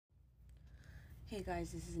Hey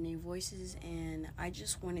guys, this is Name Voices, and I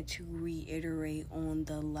just wanted to reiterate on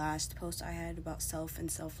the last post I had about self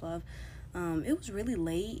and self-love. It was really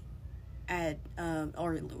late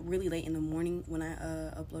really late in the morning when I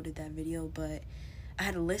uploaded that video, but I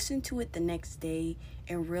had to listen to it the next day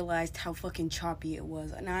and realized how fucking choppy it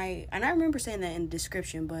was. And I remember saying that in the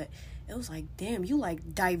description, but it was like, damn, you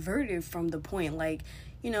like diverted from the point, and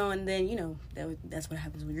then that's what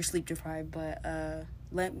happens when you're sleep deprived. But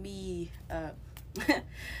let me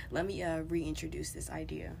reintroduce this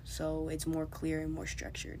idea so it's more clear and more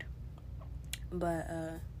structured. But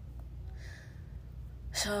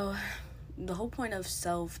so the whole point of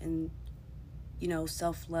self and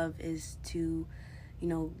self-love is to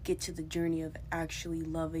get to the journey of actually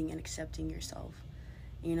loving and accepting yourself.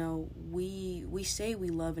 We say we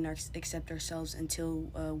love and accept ourselves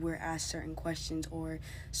until we're asked certain questions or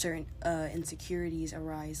certain insecurities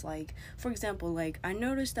arise. Like, for example, I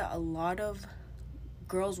noticed that a lot of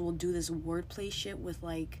girls will do this wordplay shit with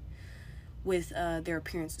their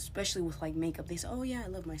appearance, especially with makeup. They say, "Oh yeah, I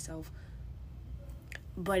love myself,"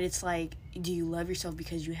 but it's like, do you love yourself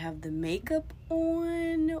because you have the makeup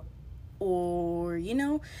on, or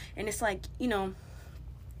And it's like,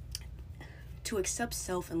 to accept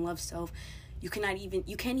self and love self, you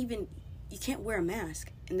can't wear a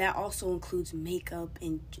mask, and that also includes makeup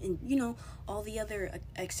and all the other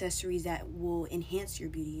accessories that will enhance your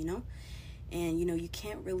beauty. And you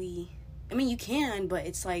can't really, you can, but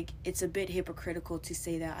it's it's a bit hypocritical to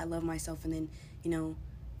say that I love myself and then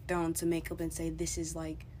throw on some makeup and say this is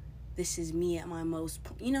me at my most.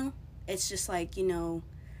 It's just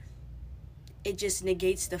it just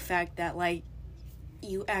negates the fact that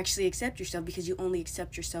you actually accept yourself, because you only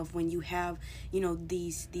accept yourself when you have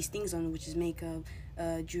these things on, which is makeup,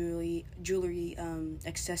 jewelry,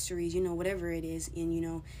 accessories, whatever it is.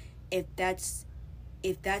 And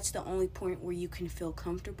if that's the only point where you can feel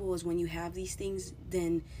comfortable is when you have these things,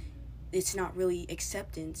 then it's not really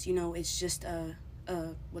acceptance. It's just a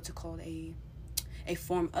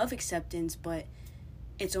form of acceptance, but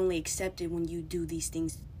it's only accepted when you do these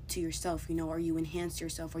things to yourself, or you enhance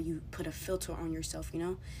yourself, or you put a filter on yourself,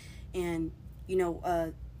 and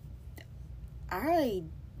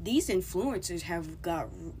these influencers have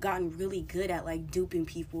gotten really good at duping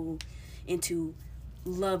people into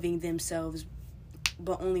loving themselves,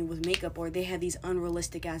 but only with makeup, or they have these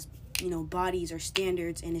unrealistic ass bodies or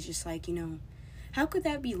standards, and it's just how could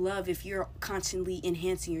that be love if you're constantly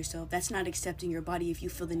enhancing yourself? That's not accepting your body if you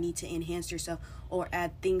feel the need to enhance yourself or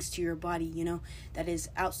add things to your body, that is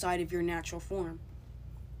outside of your natural form.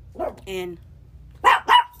 And,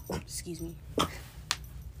 excuse me.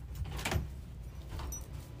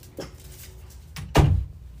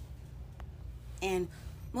 And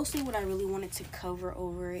mostly what I really wanted to cover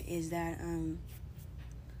over is that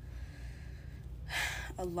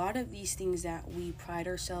a lot of these things that we pride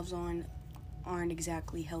ourselves on aren't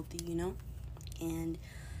exactly healthy, and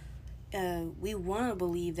we want to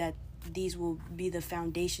believe that these will be the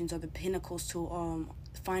foundations or the pinnacles to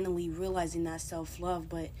finally realizing that self-love,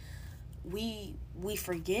 but we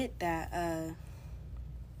forget that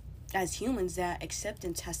as humans, that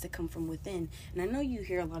acceptance has to come from within. And I know you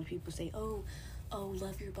hear a lot of people say, oh,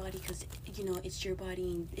 love your body because it's your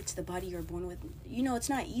body and it's the body you're born with. It's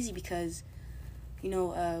not easy, because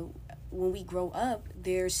when we grow up,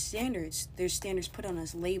 there's standards put on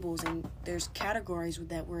us, labels, and there's categories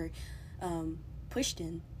that we're pushed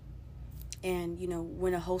in. And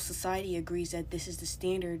when a whole society agrees that this is the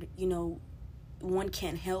standard, one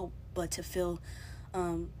can't help but to feel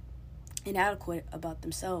inadequate about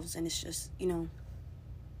themselves. And it's just and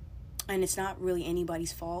it's not really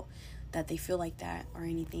anybody's fault that they feel like that or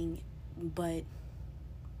anything, but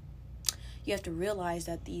you have to realize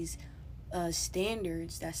that these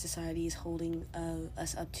standards that society is holding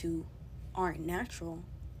us up to aren't natural.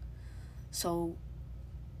 So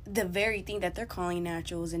the very thing that they're calling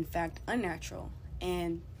natural is in fact unnatural.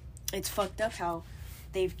 And it's fucked up how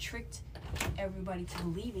they've tricked everybody to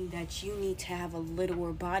believing that you need to have a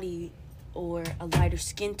littler body or a lighter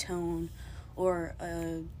skin tone or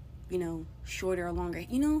shorter or longer,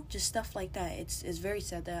 just stuff like that. It's very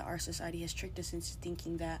sad that our society has tricked us into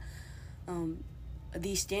thinking that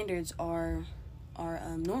these standards are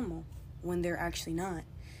normal when they're actually not.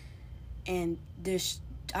 And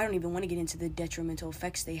I don't even want to get into the detrimental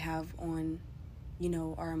effects they have on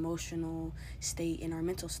our emotional state and our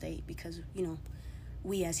mental state, because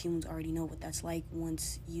we as humans already know what that's like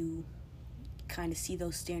once you kind of see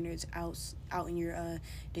those standards out in your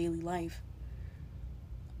daily life.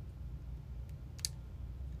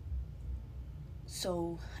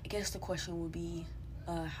 So I guess the question would be,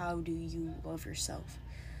 how do you love yourself?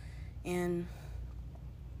 And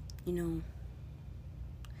you know,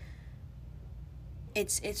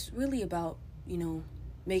 it's really about, you know,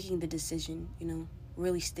 making the decision, you know,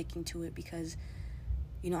 really sticking to it, because,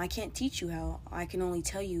 you know, I can't teach you how. I can only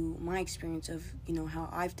tell you my experience of, you know, how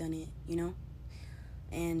I've done it, you know.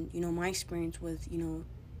 And, you know, my experience with, you know,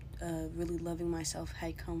 really loving myself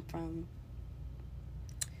had come from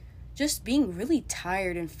just being really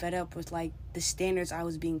tired and fed up with, like, the standards I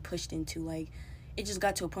was being pushed into. Like, it just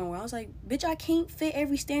got to a point where I was like, bitch, I can't fit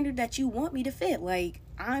every standard that you want me to fit. Like,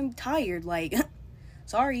 I'm tired. Like,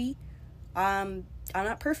 sorry. I'm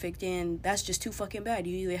not perfect, and that's just too fucking bad.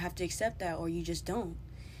 You either have to accept that or you just don't.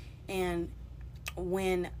 And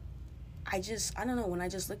when I don't know, when I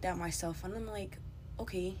just looked at myself and I'm like,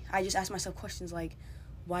 okay, I just asked myself questions like,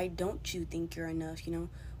 why don't you think you're enough, you know?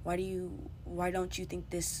 Why don't you think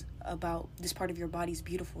this about this part of your body is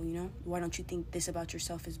beautiful, you know? Why don't you think this about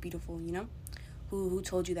yourself is beautiful, you know? Who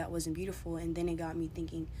told you that wasn't beautiful? And then it got me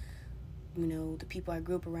thinking, you know, the people I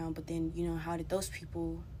grew up around, but then, you know, how did those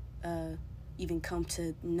people even come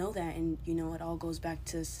to know that? And, you know, it all goes back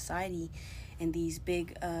to society and these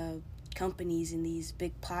big companies and these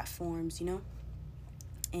big platforms, you know.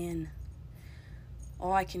 And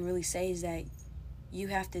all I can really say is that you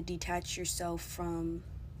have to detach yourself from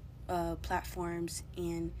platforms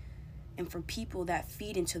and from people that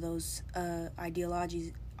feed into those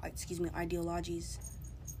ideologies,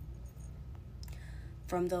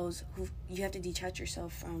 from those who, you have to detach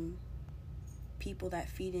yourself from people that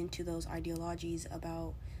feed into those ideologies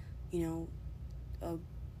about, you know,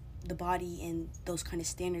 the body and those kind of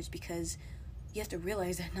standards, because you have to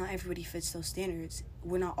realize that not everybody fits those standards.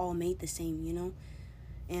 We're not all made the same, you know?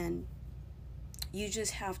 And you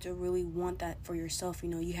just have to really want that for yourself, you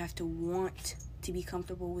know? You have to want to be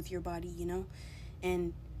comfortable with your body, you know?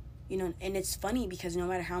 And, you know, and it's funny because no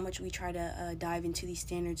matter how much we try to dive into these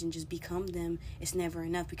standards and just become them, it's never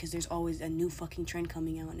enough, because there's always a new fucking trend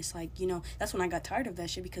coming out. And it's like, you know, that's when I got tired of that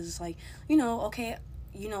shit, because it's like, you know, okay,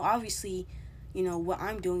 you know, obviously, you know, what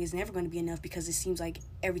I'm doing is never going to be enough, because it seems like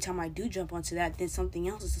every time I do jump onto that, then something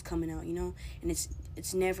else is coming out, you know? And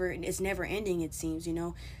it's never ending, it seems, you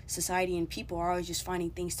know? Society and people are always just finding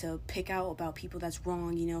things to pick out about people that's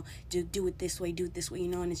wrong, you know? Do it this way, you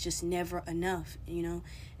know? And it's just never enough, you know?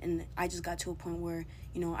 And I just got to a point where,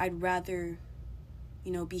 you know, I'd rather,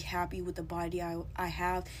 you know, be happy with the body I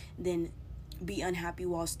have than be unhappy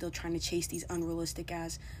while still trying to chase these unrealistic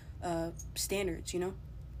ass standards, you know?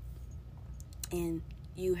 And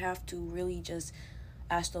you have to really just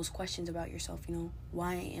ask those questions about yourself, you know.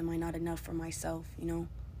 Why am I not enough for myself, you know?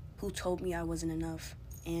 Who told me I wasn't enough?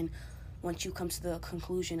 And once you come to the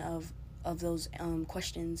conclusion of those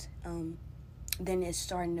questions, then it's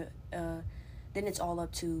starting to, then it's all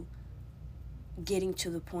up to getting to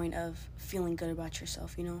the point of feeling good about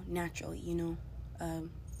yourself, you know, naturally, you know,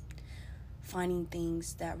 finding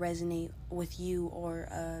things that resonate with you,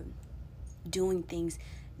 or doing things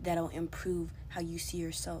that'll improve how you see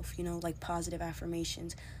yourself, you know, like positive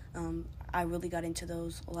affirmations. I really got into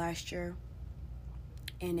those last year,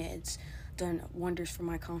 and it's done wonders for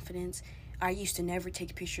my confidence. I used to never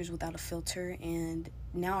take pictures without a filter, and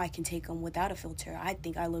now I can take them without a filter. I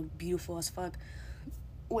think I look beautiful as fuck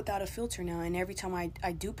without a filter now, and every time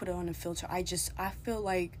I do put it on a filter, I feel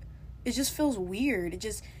like it just feels weird. It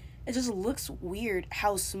just looks weird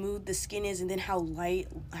how smooth the skin is, and then how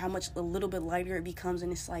much a little bit lighter it becomes,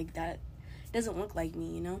 and it's like, that doesn't look like me,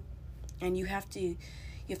 you know? And you have to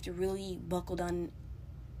really buckle down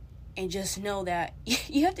and just know that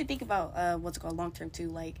you have to think about what's called long term too.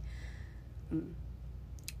 Like,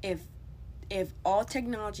 if all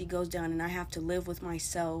technology goes down and I have to live with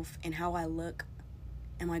myself and how I look,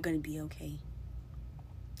 am I going to be okay?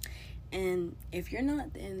 And if you're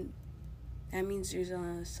not, then that means there's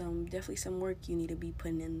definitely some work you need to be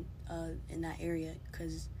putting in that area,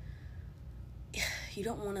 because you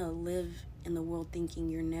don't want to live in the world thinking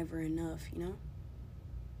you're never enough, you know?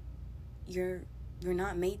 You're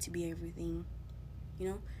not made to be everything, you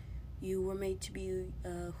know? You were made to be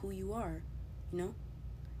who you are, you know?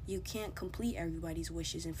 You can't complete everybody's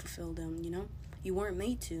wishes and fulfill them, you know? You weren't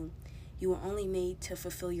made to. You were only made to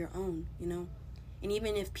fulfill your own, you know? And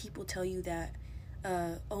even if people tell you that,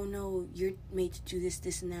 oh no, you're made to do this,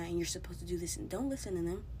 this, and that, and you're supposed to do this, and don't listen to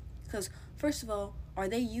them. Because, first of all, are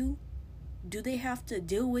they you? Do they have to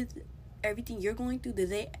deal with everything you're going through? Do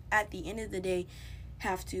they, at the end of the day,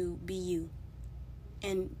 have to be you?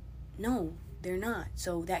 And no, they're not.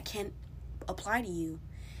 So that can't apply to you.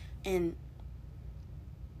 And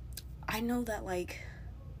I know that, like,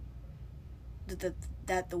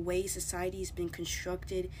 that the way society's been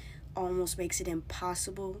constructed almost makes it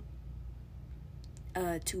impossible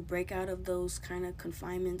to break out of those kind of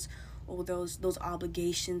confinements or those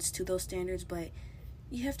obligations to those standards. But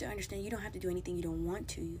you have to understand, you don't have to do anything you don't want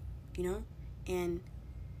to, you know? And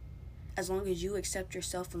as long as you accept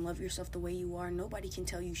yourself and love yourself the way you are, nobody can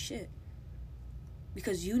tell you shit.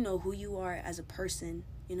 Because you know who you are as a person,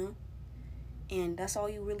 you know? And that's all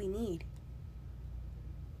you really need.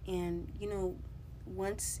 And, you know,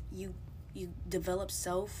 once you develop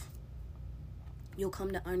self, you'll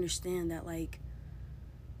come to understand that, like,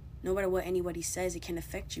 no matter what anybody says, it can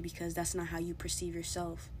affect you because that's not how you perceive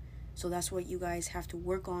yourself. So that's what you guys have to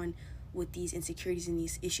work on with these insecurities and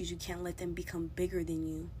these issues. You can't let them become bigger than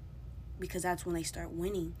you, because that's when they start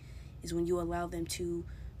winning, is when you allow them to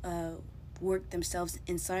work themselves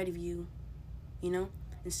inside of you, you know,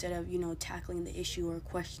 instead of, you know, tackling the issue or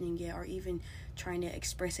questioning it or even trying to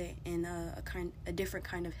express it in a different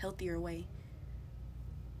kind of healthier way.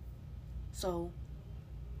 So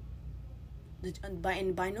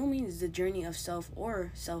by no means the journey of self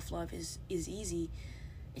or self-love is easy.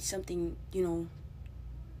 It's something, you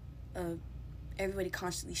know, everybody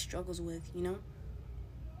constantly struggles with, you know,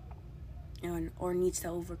 or needs to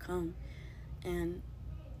overcome. And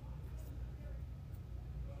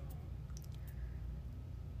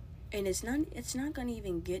it's not gonna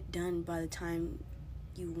even get done by the time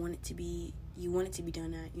you want it to be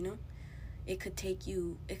done at, you know. It could take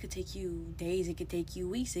you days, it could take you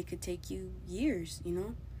weeks, it could take you years, you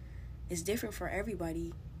know. It's different for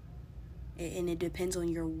everybody, and it depends on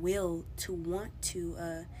your will to want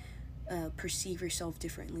to perceive yourself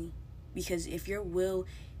differently. Because if your will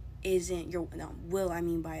isn't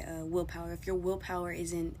willpower, if your willpower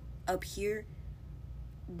isn't up here,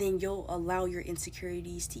 then you'll allow your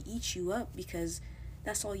insecurities to eat you up, because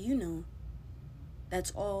that's all you know.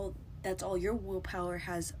 That's all your willpower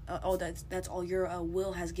has. That's all your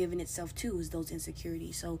will has given itself to, is those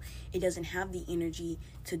insecurities. So it doesn't have the energy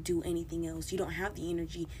to do anything else. You don't have the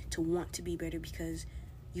energy to want to be better because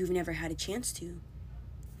you've never had a chance to.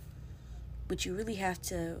 But you really have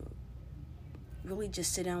to really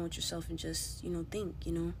just sit down with yourself and just, you know, think,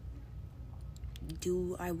 you know,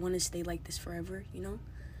 do I want to stay like this forever, you know?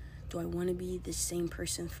 Do I want to be the same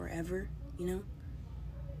person forever, you know?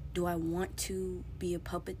 Do I want to be a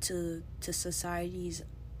puppet to society's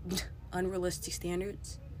unrealistic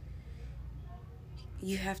standards?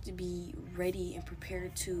 You have to be ready and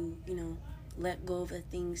prepared to, you know, let go of the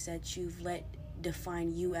things that you've let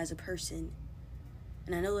define you as a person.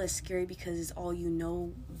 And I know that's scary because it's all you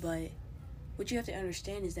know, but what you have to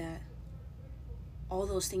understand is that all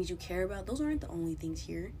those things you care about, those aren't the only things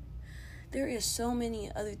here. There is so many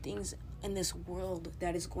other things in this world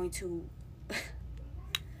that is going to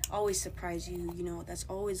always surprise you, you know, that's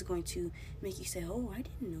always going to make you say, oh, I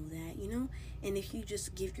didn't know that, you know. And if you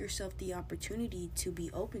just give yourself the opportunity to be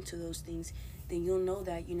open to those things, then you'll know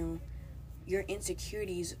that, you know, your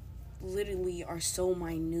insecurities literally are so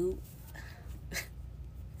minute.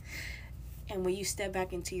 And when you step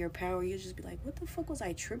back into your power, you'll just be like, what the fuck was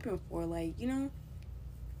I tripping for? Like, you know.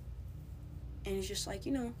 And it's just like,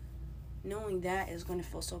 you know, knowing that is going to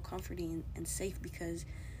feel so comforting and safe, because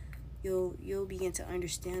you'll begin to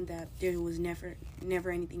understand that there was never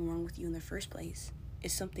anything wrong with you in the first place.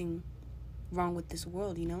 It's something wrong with this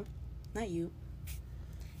world, you know, not you.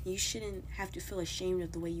 You shouldn't have to feel ashamed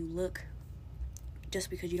of the way you look just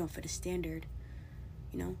because you don't fit a standard,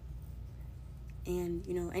 you know. And,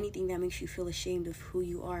 you know, anything that makes you feel ashamed of who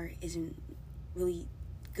you are isn't really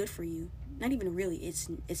good for you. Not even really.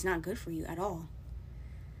 It's not good for you at all.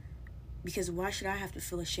 Because why should I have to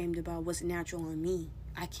feel ashamed about what's natural on me?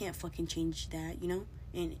 I can't fucking change that, you know?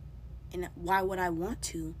 And why would I want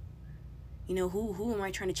to? You know, who am I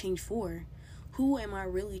trying to change for? Who am I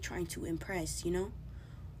really trying to impress, you know?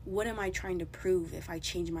 What am I trying to prove if I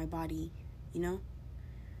change my body, you know?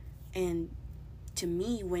 And to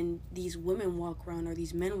me, when these women walk around or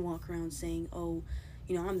these men walk around saying, oh,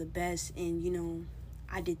 you know, I'm the best, and, you know,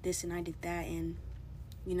 I did this and I did that, and,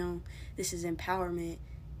 you know, this is empowerment.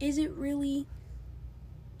 Is it really?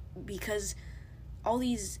 Because all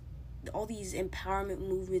these empowerment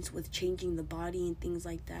movements with changing the body and things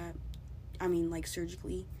like that, I mean, like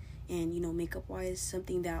surgically and, you know, makeup wise,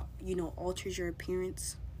 something that, you know, alters your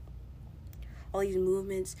appearance, all these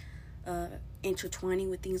movements intertwining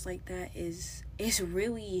with things like that is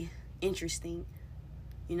really interesting,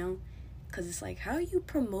 you know, because it's like, how are you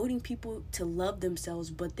promoting people to love themselves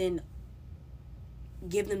but then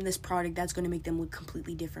give them this product that's going to make them look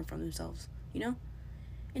completely different from themselves, you know?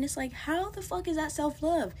 And it's like, how the fuck is that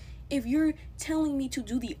self-love if you're telling me to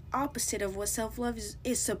do the opposite of what self-love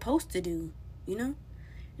is supposed to do, you know?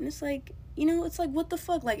 And it's like, you know, it's like, what the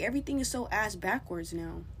fuck? Like, everything is so ass backwards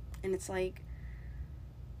now. And it's like,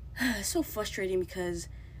 It's so frustrating because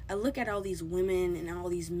I look at all these women and all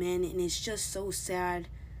these men, and it's just so sad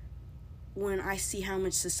when I see how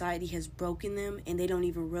much society has broken them, and they don't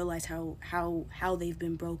even realize how they've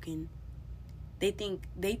been broken. They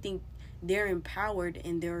think they're empowered,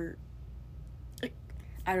 and they're,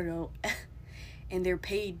 I don't know, and their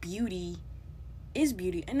paid beauty is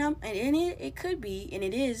beauty, and it could be, and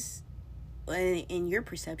it is in your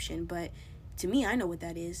perception, but to me, I know what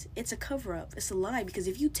that is. It's a cover-up. It's a lie, because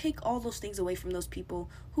if you take all those things away from those people,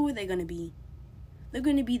 who are they going to be? They're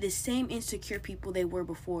going to be the same insecure people they were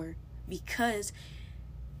before, because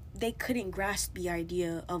they couldn't grasp the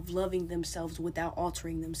idea of loving themselves without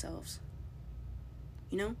altering themselves.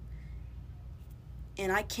 You know?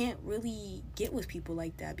 And I can't really get with people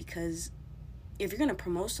like that, because if you're going to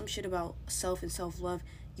promote some shit about self and self-love,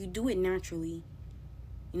 you do it naturally.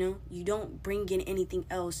 You know, you don't bring in anything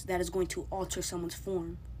else that is going to alter someone's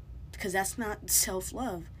form, because that's not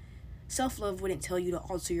self-love. Self-love wouldn't tell you to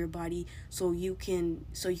alter your body so you can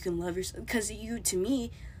love yourself. Because to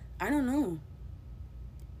me, I don't know.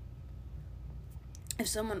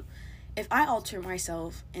 If I alter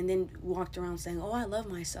myself and then walked around saying, "Oh, I love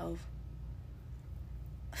myself,"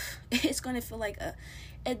 it's gonna feel like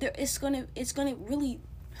it's gonna really,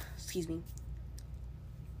 excuse me.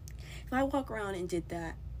 If I walk around and did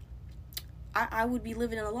that, I would be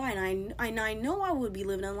living in a lie, and I know I would be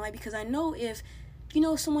living in a lie, because I know if,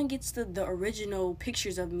 someone gets the original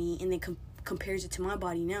pictures of me and then compares it to my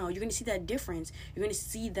body now, you're gonna see that difference. You're gonna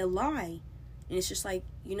see the lie, and it's just like,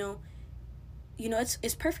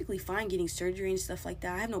 it's perfectly fine getting surgery and stuff like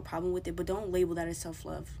that. I have no problem with it, but don't label that as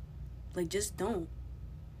self-love. Like, just don't,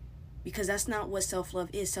 because that's not what self-love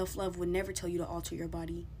is. Self-love would never tell you to alter your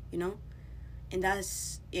body, And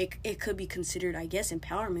that's, it could be considered, I guess,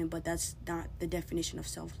 empowerment, but that's not the definition of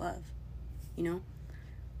self-love,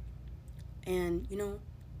 And,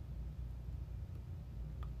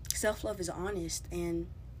 self-love is honest, and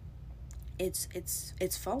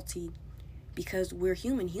it's faulty, because we're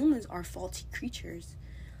human. Humans are faulty creatures.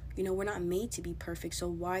 We're not made to be perfect, so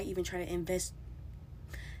why even try to invest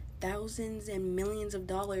thousands and millions of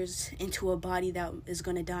dollars into a body that is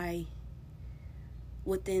going to die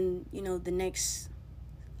within, the next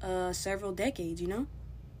several decades,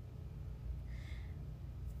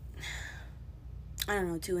 I don't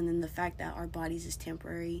know, too. And then the fact that our bodies is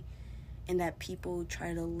temporary, and that people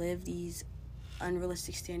try to live these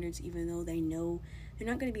unrealistic standards even though they know they're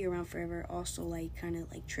not going to be around forever, also, kind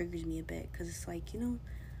of, triggers me a bit, because it's like, you're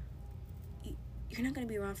not going to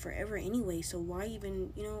be around forever anyway, so why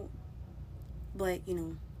even, but,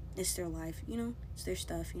 it's their life, it's their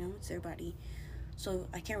stuff, it's their body. So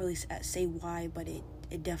I can't really say why, but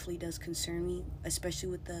it definitely does concern me, especially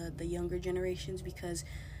with the younger generations, because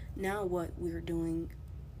now what we're doing,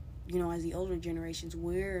 as the older generations,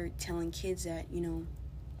 we're telling kids that,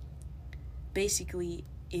 basically,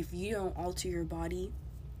 if you don't alter your body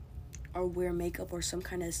or wear makeup or some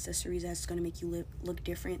kind of accessories that's going to make you look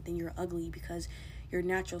different, then you're ugly, because your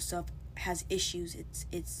natural self has issues.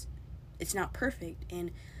 It's not perfect.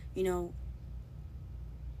 And,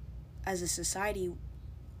 as a society,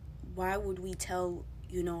 why would we tell,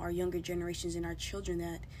 our younger generations and our children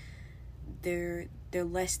that they're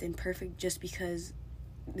less than perfect just because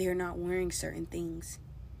they're not wearing certain things,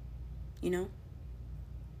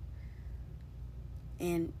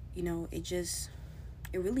 And,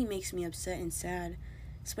 it really makes me upset and sad,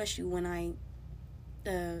 especially when I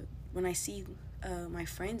see my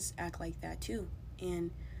friends act like that too.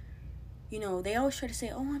 And, they always try to say,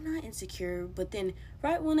 "Oh, I'm not insecure," but then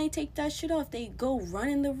right when they take that shit off, they go run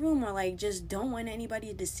in the room, or just don't want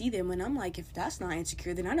anybody to see them. And I'm like, if that's not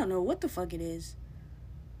insecure, then I don't know what the fuck it is,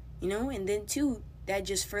 And then too, that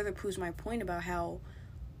just further proves my point about how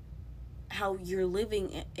you're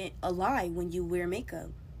living a lie when you wear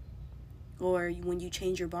makeup or when you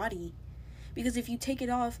change your body. Because if you take it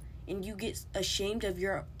off and you get ashamed of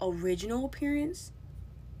your original appearance,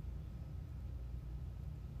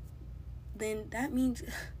 then that means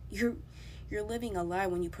you're living a lie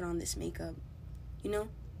when you put on this makeup,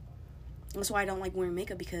 That's why I don't like wearing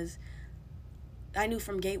makeup, because I knew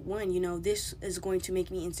from gate one, this is going to make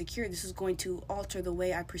me insecure. This is going to alter the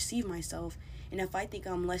way I perceive myself. And if I think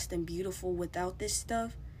I'm less than beautiful without this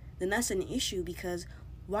stuff, then that's an issue, because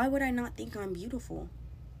why would I not think I'm beautiful?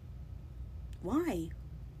 Why?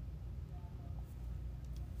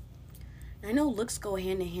 I know looks go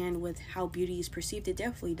hand in hand with how beauty is perceived. It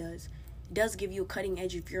definitely does. It does give you a cutting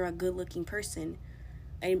edge if you're a good-looking person.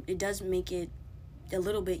 And it does make it a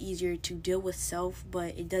little bit easier to deal with self,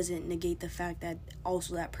 but it doesn't negate the fact that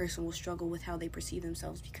also that person will struggle with how they perceive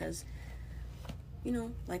themselves, because,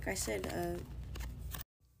 like I said,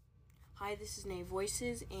 Hi, this is Nate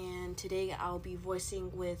Voices, and today I'll be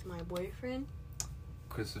voicing with my boyfriend,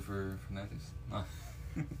 Christopher Fernandez.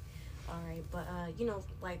 Alright, but,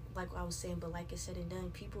 like I was saying, but like I said and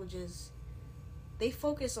done, people just, they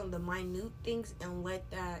focus on the minute things and let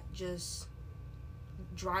that just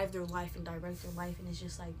drive their life and direct their life, and it's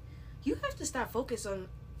just like, you have to stop focusing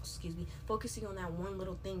on that one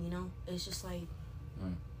little thing, you know? It's just like,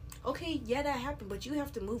 okay, yeah, that happened, but you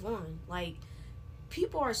have to move on. Like,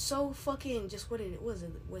 people are so fucking what's the word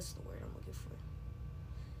I'm looking for?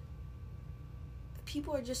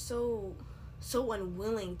 People are just so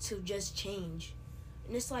unwilling to just change.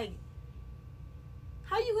 And it's like,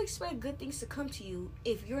 how you expect good things to come to you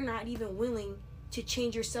if you're not even willing to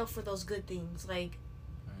change yourself for those good things? Like,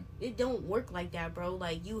 it don't work like that, bro.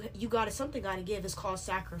 Like, you something gotta give. It's called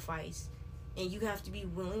sacrifice. And you have to be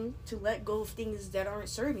willing to let go of things that aren't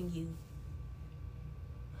serving you.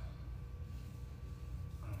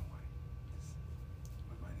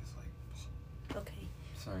 Okay.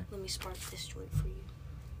 Sorry. Let me spark this joint for you.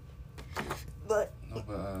 But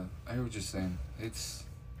I hear what you're saying. It's,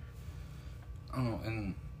 I don't know,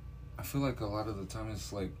 and I feel like a lot of the time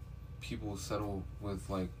it's like people settle with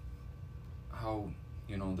like how,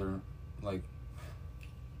 you know, they're like,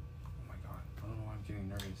 oh my god, I don't know why I'm getting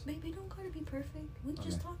nervous. Baby, don't gotta be perfect. We're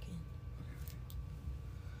just talking.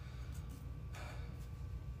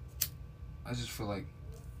 Okay. I just feel like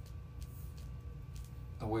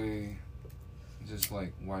the way, just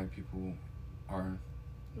like why people are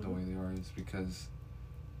the way they are is because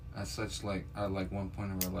at such like at like one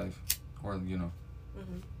point of our life, or you know,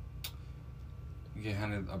 you get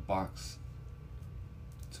handed a box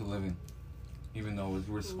to live in, even though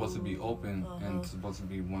we're supposed to be open and supposed to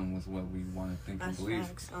be one with what we want to think and believe.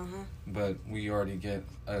 But we already get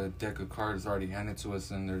a deck of cards already handed to us,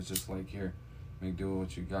 and there's just like, here, make do with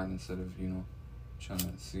what you got, instead of, you know, trying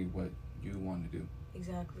to see what you want to do.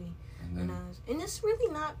 Exactly. And it's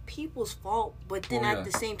really not people's fault, but then at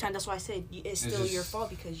the same time, that's why I said it's still your fault,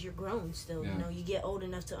 because you're grown still. You know, you get old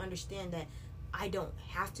enough to understand that I don't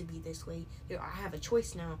have to be this way. I have a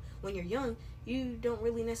choice now. When you're young, you don't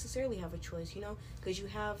really necessarily have a choice, you know, because you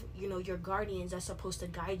have, you know, your guardians that's supposed to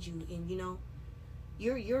guide you, and you know,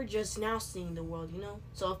 you're just now seeing the world, you know.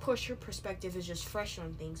 So of course your perspective is just fresh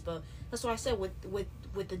on things, but that's why I said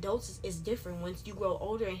with adults it's different. Once you grow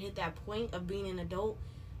older and hit that point of being an adult,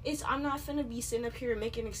 I'm not finna be sitting up here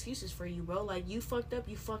making excuses for you, bro. Like, you fucked up,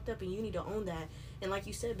 and you need to own that. And like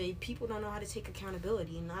you said, babe, people don't know how to take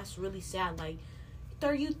accountability, and that's really sad. Like,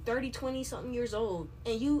 20 something years old,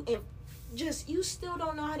 and you still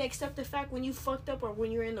don't know how to accept the fact when you fucked up or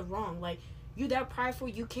when you're in the wrong. Like, you that prideful,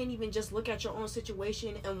 you can't even just look at your own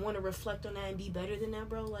situation and want to reflect on that and be better than that,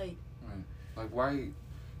 bro. Like, right. Like, why,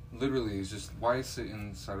 literally, it's just, why sit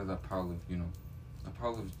inside of that pile of, you know, a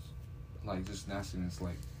pile of, like, just nastiness.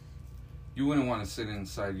 Like, you wouldn't want to sit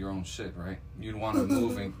inside your own shit, right? You'd want to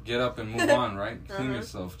move and get up and move on, right? Clean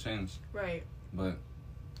yourself, change. Right. But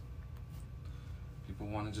people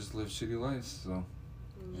want to just live shitty lives, so.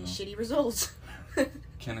 You know, shitty results.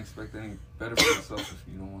 Can't expect any better for yourself if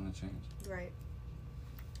you don't want to change. Right.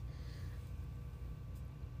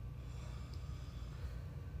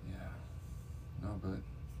 Yeah. No, but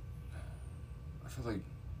I feel like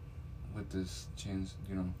with this change,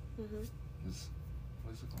 you know, this,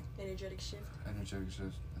 what is it called? Energetic shift.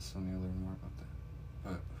 I still need to learn more about that.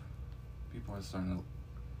 But people are starting to,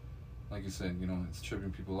 like you said, you know, it's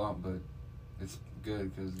tripping people out, but it's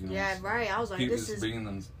good because, you know. Yeah, right. I was like, this is bringing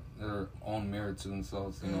them their own mirror to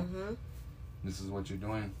themselves, you know. This is what you're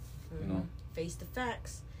doing, you know. Face the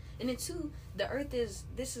facts. And then too,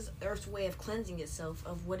 this is Earth's way of cleansing itself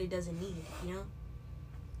of what it doesn't need, you know.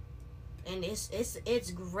 And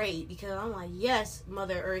it's great, because I'm like, yes,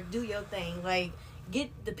 Mother Earth, do your thing. Like,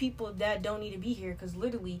 get the people that don't need to be here, because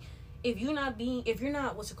literally, if you're not being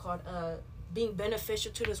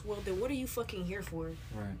beneficial to this world, then what are you fucking here for?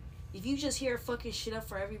 Right. If you just here fucking shit up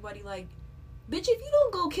for everybody, like, bitch, if you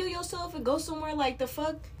don't go kill yourself and go somewhere, like, the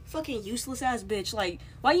fucking useless ass bitch, like,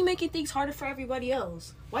 why you making things harder for everybody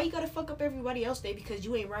else? Why you gotta fuck up everybody else day because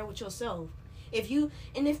you ain't right with yourself? If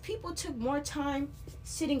people took more time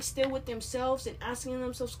sitting still with themselves and asking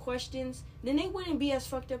themselves questions, then they wouldn't be as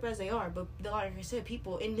fucked up as they are. But like I said,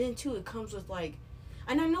 people, and then too, it comes with like,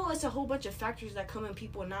 and I know it's a whole bunch of factors that come in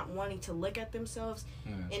people not wanting to look at themselves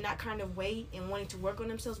in that kind of way and wanting to work on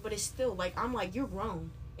themselves, but it's still like, I'm like, you're grown.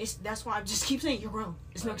 That's why I just keep saying you're grown.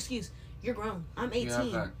 It's no excuse. You're grown. I'm 18. You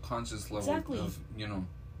have that conscious level of, you know,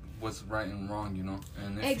 what's right and wrong, you know.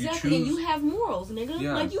 And if exactly, and you have morals, nigga.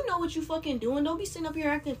 Yeah. Like, you know what you fucking doing. Don't be sitting up here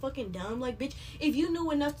acting fucking dumb. Like, bitch, if you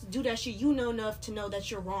knew enough to do that shit, you know enough to know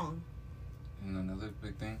that you're wrong. And another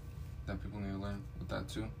big thing that people need to learn with that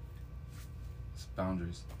too. It's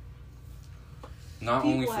boundaries. Not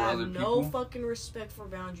people only for other people. People have no fucking respect for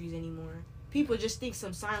boundaries anymore. People just think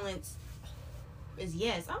some silence is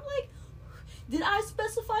yes. I'm like, did I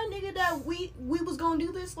specify, nigga, that we was gonna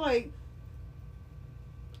do this? Like,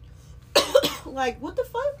 like what the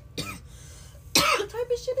fuck? What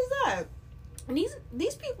type of shit is that? And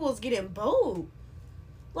these people is getting bold.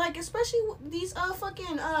 Like, especially these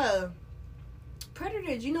fucking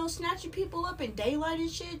predators, you know, snatching people up in daylight and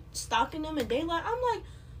shit, stalking them in daylight. I'm like,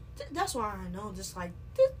 that's why I know, just like,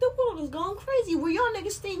 the world is going crazy. Where y'all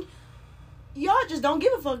niggas think y'all just don't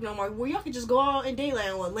give a fuck no more. Where y'all can just go out in daylight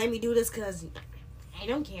and let me do this because I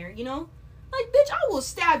don't care, you know? Like, bitch, I will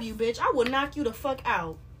stab you, bitch. I will knock you the fuck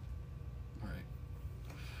out. Right.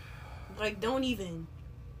 Like, don't even.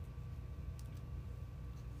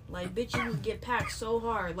 Like, bitch, you would get packed so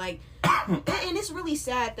hard. Like, and it's really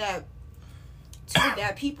sad that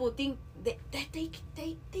people think that they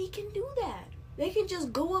can do that. They can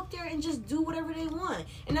just go up there and just do whatever they want.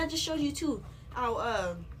 And that just shows you, too, how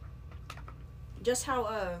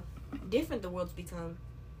different the world's become.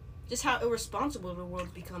 Just how irresponsible the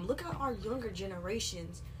world's become. Look at our younger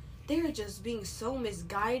generations. They're just being so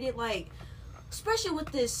misguided. Like, especially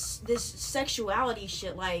with this sexuality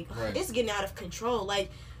shit. Like, right. It's getting out of control.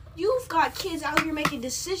 Like, you've got kids out here making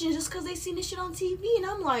decisions just because they seen this shit on TV. And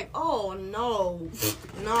I'm like, oh, no.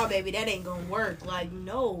 Nah, baby, that ain't gonna work. Like,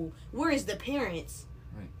 no. Where is the parents?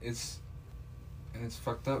 Right. It's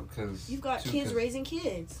fucked up because... You've got kids raising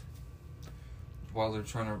kids. While they're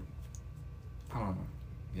trying to... I don't know.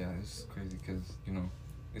 Yeah, it's crazy because, you know,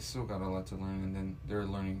 they still got a lot to learn. And then they're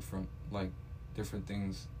learning from, like, different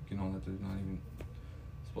things, you know, that they're not even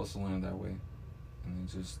supposed to learn that way. And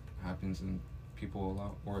it just happens and people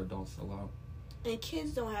allow, or adults allow. And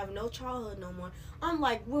kids don't have no childhood no more.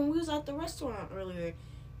 Unlike when we was at the restaurant earlier,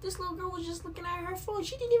 this little girl was just looking at her phone.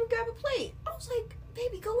 She didn't even grab a plate. I was like,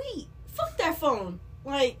 baby, go eat. Fuck that phone.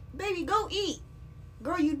 Like, baby, go eat.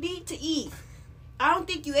 Girl, you need to eat. I don't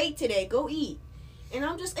think you ate today. Go eat. And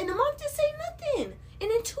I'm just, and the mom just say nothing. And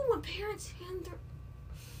then too, when parents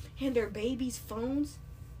hand their babies phones,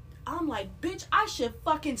 I'm like, bitch, I should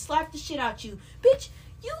fucking slap the shit out you. Bitch,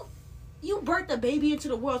 you birthed a baby into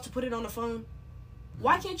the world to put it on the phone.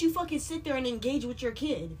 Why can't you fucking sit there and engage with your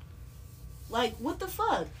kid? Like, what the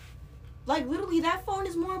fuck? Like, literally, that phone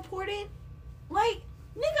is more important? Like,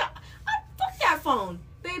 nigga, fuck that phone.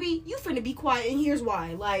 Baby, you finna be quiet, and here's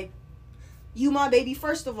why. Like, you my baby,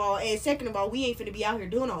 first of all, and second of all, we ain't finna be out here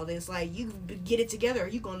doing all this. Like, you get it together or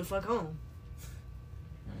you going the fuck home.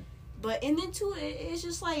 Right. But, and then, too, it's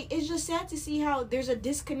just like, it's just sad to see how there's a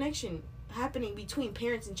disconnection happening between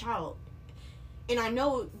parents and child. And I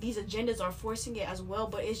know these agendas are forcing it as well,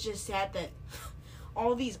 but it's just sad that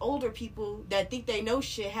all these older people that think they know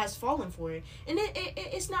shit has fallen for it. And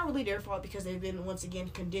it's not really their fault because they've been, once again,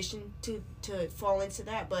 conditioned to fall into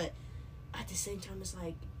that. But at the same time, it's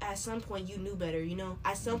like, at some point, you knew better, you know?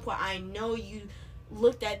 At some point, I know you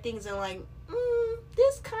looked at things and like,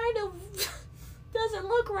 this kind of doesn't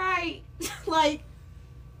look right. Like,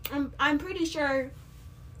 I'm pretty sure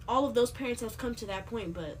all of those parents have come to that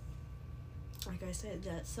point, but like I said,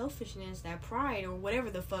 that selfishness, that pride, or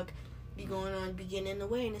whatever the fuck be going on, be getting in the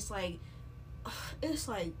way. And it's like,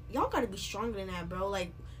 y'all gotta be stronger than that, bro.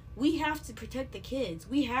 Like, we have to protect the kids.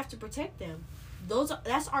 We have to protect them.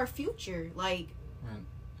 That's our future. Like, right.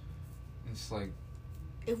 It's like,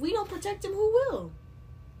 if we don't protect them, who will?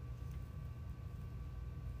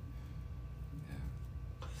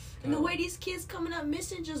 Yeah. And the way these kids coming up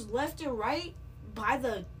missing just left and right by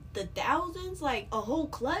the thousands, like a whole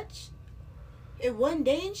clutch in one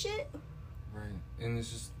day and shit. Right. And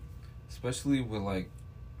it's just, especially with, like,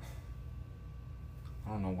 I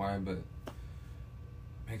don't know why, but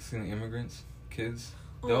Mexican immigrants, kids.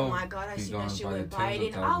 Oh my God, I seen that shit with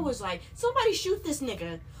Biden. I was like, somebody shoot this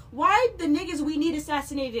nigga. Why the niggas we need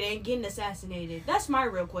assassinated ain't getting assassinated? That's my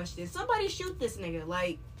real question. Somebody shoot this nigga.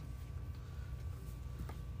 Like,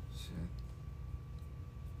 shit.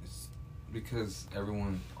 It's because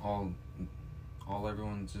everyone's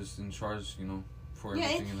just in charge, you know, for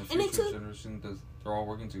everything in the future generation. They're all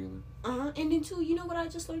working together. And then too, you know what I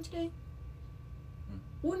just learned today?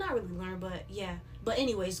 Well, not really learned, but yeah. But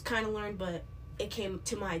anyways, kind of learned, but it came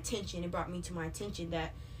to my attention. It brought me to my attention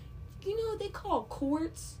that, you know, they call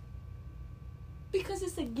courts because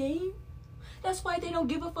it's a game. That's why they don't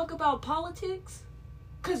give a fuck about politics.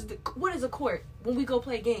 Because what is a court when we go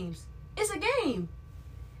play games? It's a game.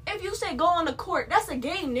 If you say go on the court, that's a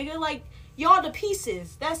game, nigga. Like, y'all the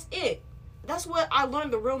pieces. That's it. That's what I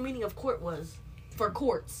learned the real meaning of court was. For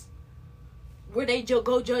courts. Where they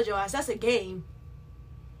go judge your ass. That's a game.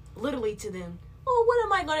 literally to them. Oh, what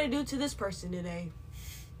am I gonna do to this person today?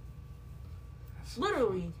 That's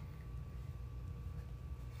literally.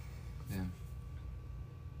 Yeah.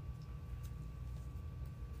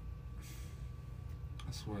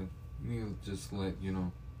 I swear, you just let,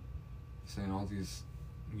 saying all these,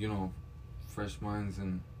 fresh minds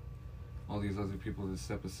and all these other people to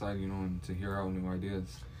step aside, and to hear out new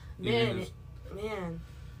ideas. Man.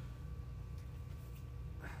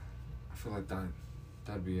 I feel like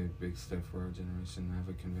that'd be a big step for our generation, to have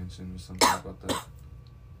a convention or something about that.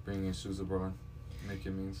 Bring issues abroad, make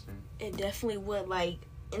it mainstream. It definitely would,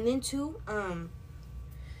 and then too, and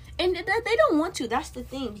that they don't want to. That's the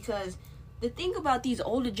thing, because the thing about these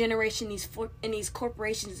older generation, these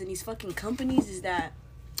corporations and these fucking companies is that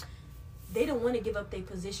they don't want to give up their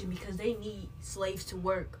position because they need slaves to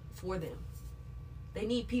work for them. They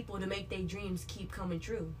need people to make their dreams keep coming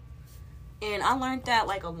true. And I learned that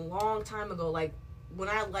a long time ago. When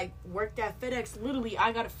I worked at FedEx, literally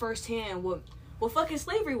I got a firsthand what fucking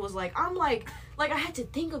slavery was like. I'm I had to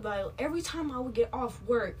think about it every time I would get off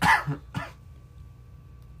work.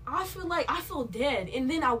 I feel dead. And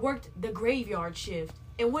then I worked the graveyard shift.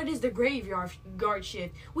 And what is the graveyard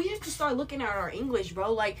shift? We have to start looking at our English,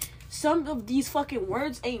 bro. Some of these fucking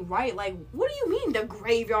words ain't right. What do you mean the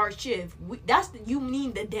graveyard shift? You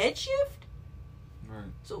mean the dead shift? Right.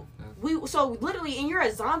 So literally, and you're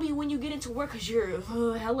a zombie when you get into work because you're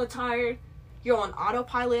hella tired. You're on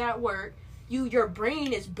autopilot at work. Your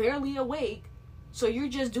brain is barely awake. So you're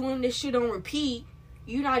just doing this shit on repeat.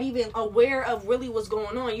 You're not even aware of really what's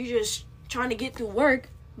going on. You're just trying to get through work.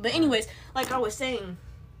 But anyways, like I was saying,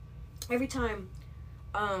 every time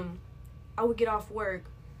I would get off work,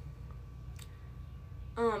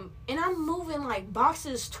 and I'm moving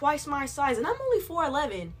boxes twice my size, and I'm only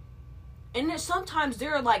 4'11", and sometimes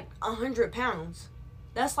they're 100 pounds.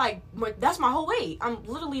 That's my whole weight. I'm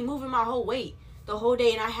literally moving my whole weight the whole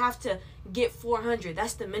day, and I have to get 400.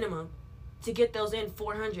 That's the minimum to get those in.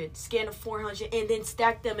 400, scan of 400, and then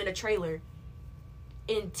stack them in a trailer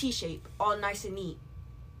in T-shape, all nice and neat,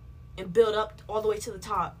 and build up all the way to the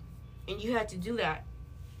top. And you had to do that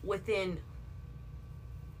within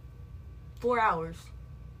 4 hours.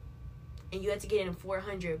 And you had to get in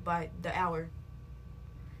 400 by the hour.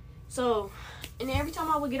 So, and every time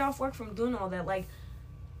I would get off work from doing all that,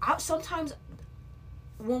 sometimes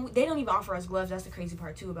when they don't even offer us gloves. That's the crazy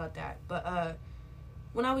part too about that. But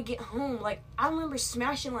when I would get home, I remember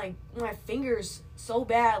smashing my fingers so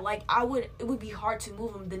bad, it would be hard to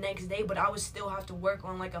move them the next day, but I would still have to work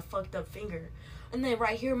on a fucked up finger. And then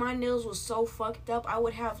right here, my nails was so fucked up, I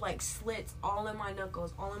would have slits all in my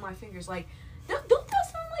knuckles, all in my fingers. Don't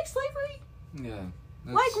that sound like slavery? Yeah.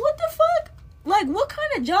 What the fuck? What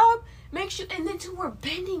kind of job makes you... And then we're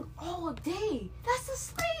bending all day. That's a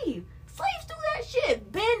slave. Slaves do that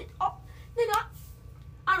shit. Bend... Oh, nigga,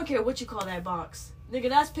 I don't care what you call that box. Nigga,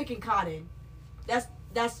 that's picking cotton.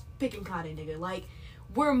 That's picking cotton, nigga.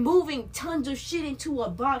 We're moving tons of shit into a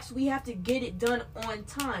box. We have to get it done on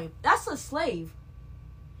time. That's a slave.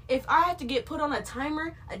 If I have to get put on a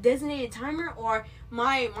timer, a designated timer, or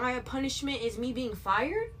my punishment is me being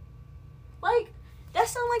fired, that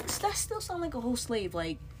still sound like a whole slave.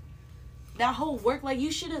 That whole work,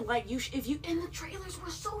 you shouldn't, if you, and the trailers were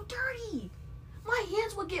so dirty. My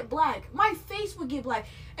hands would get black. My face would get black.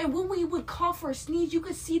 And when we would cough or sneeze, you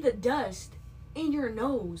could see the dust in your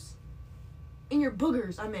nose. In your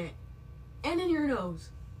boogers, I meant. And in your nose.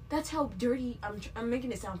 That's how dirty, I'm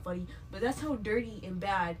making it sound funny, but that's how dirty and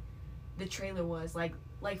bad the trailer was.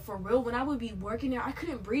 For real, when I would be working there, I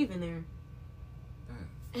couldn't breathe in there.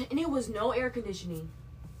 And it was no air conditioning.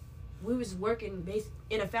 We was working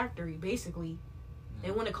in a factory, basically.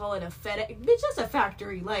 They want to call it a FedEx. Bitch, that's a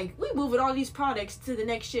factory. We moving all these products to the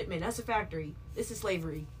next shipment. That's a factory. This is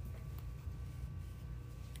slavery.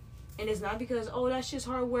 And it's not because, that's just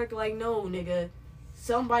hard work. No, nigga.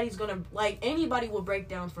 Somebody's gonna, anybody will break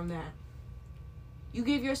down from that. You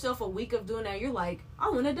give yourself a week of doing that, you're I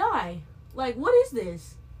want to die. What is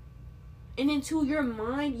this? And into your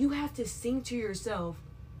mind, you have to sing to yourself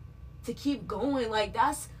to keep going.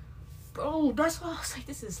 That's why I was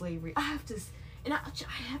this is slavery. I have to, and I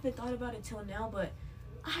haven't thought about it till now, but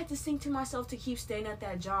I had to sing to myself to keep staying at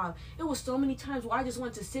that job. It was so many times where I just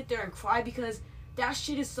wanted to sit there and cry because that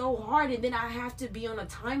shit is so hard, and then I have to be on a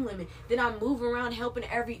time limit. Then I'm moving around helping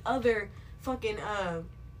every other fucking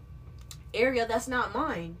area that's not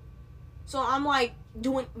mine. So I'm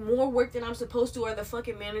doing more work than I'm supposed to, or the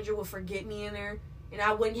fucking manager will forget me in there, and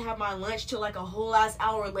I wouldn't have my lunch till a whole ass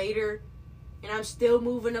hour later, and I'm still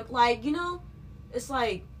moving up. It's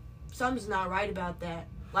something's not right about that.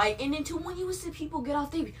 And then too, when you would see people get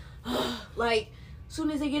off, they be Soon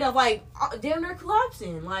as they get up, like, damn, they're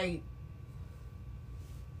collapsing. Like,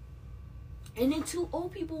 and then 2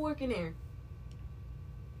 old people working there.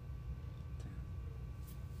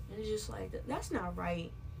 And it's just like, that's not right.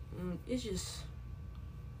 It's just,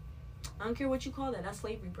 I don't care what you call that. That's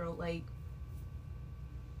slavery, bro. Like,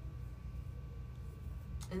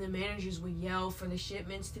 and the managers would yell for the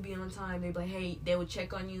shipments to be on time. They'd be like, hey, they would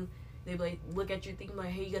check on you. They'd be like, look at your thing,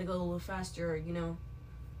 like, hey, you gotta go a little faster, you know.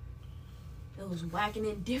 It was whacking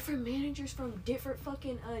in different managers from different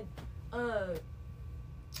fucking,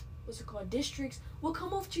 what's it called, districts will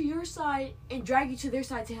come over to your side and drag you to their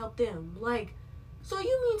side to help them. Like, so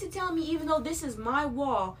you mean to tell me, even though this is my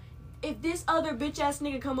wall, if this other bitch ass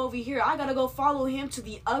nigga come over here, I gotta go follow him to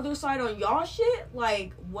the other side on y'all shit?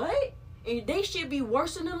 Like, what? And they should be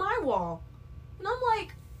worse than my wall. And I'm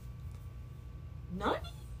like,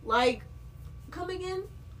 nutty? Like, come again?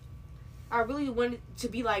 I really wanted to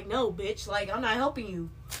be like, no, bitch. Like, I'm not helping you.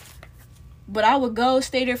 But I would go,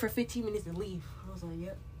 stay there for 15 minutes and leave. I was like,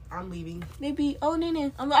 yep, I'm leaving. They'd be, oh,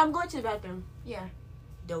 no. I'm going to the bathroom. Yeah.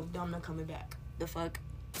 Dope, I'm not coming back. The fuck?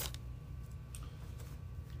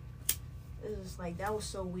 It was like, that was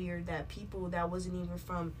so weird that people that wasn't even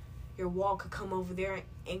from your wall could come over there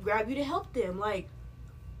and grab you to help them. Like,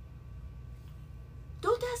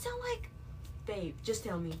 don't that sound like, babe, just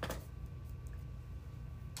tell me.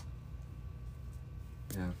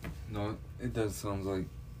 Yeah, no, it does sound like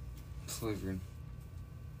slavery.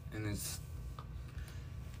 And it's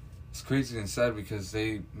crazy and sad because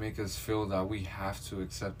they make us feel that we have to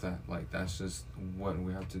accept that. Like, that's just what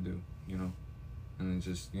we have to do, you know? And it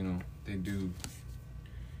just, you know, they do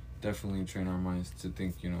definitely train our minds to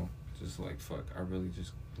think, you know, just like, fuck, I really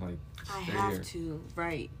just, like, stay I have here. to,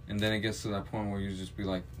 right. And then it gets to that point where you just be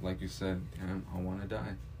like you said, damn, I want to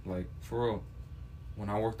die. Like, for real. When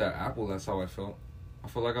I worked at Apple, that's how I felt. I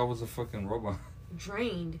felt like I was a fucking robot.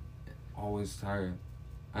 Drained. Always tired.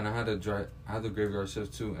 And I had the graveyard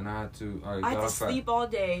shift too, and I had to... I had to sleep all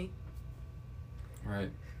day. Right.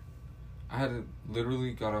 I had to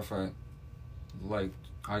literally got off at, like,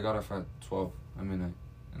 I got off at 12 at midnight,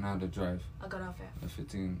 and I had to drive. I got off at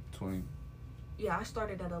 15, 20. Yeah, I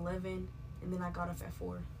started at 11, and then I got off at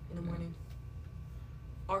 4 in the morning.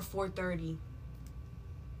 Or 4:30.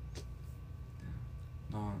 Yeah.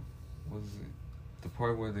 No, what is it? The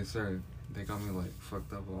part where they started, they got me, like,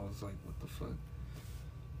 fucked up. I was like, what the fuck?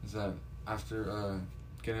 Is that after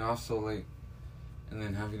getting off so late and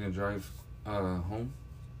then having to drive home?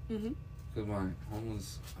 Mm-hmm. Because my home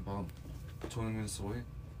was about 20 minutes away.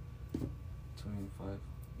 25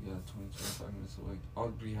 minutes away. I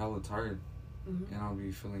would be hella tired. Mm-hmm. And I'll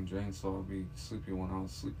be feeling drained, so I'll be sleepy when I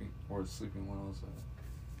was sleeping. Or sleeping when I was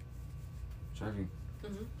driving.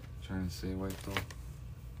 Mm-hmm. Trying to stay awake, though.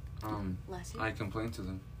 I complained to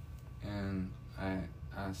them, and I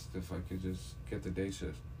asked if I could just get the day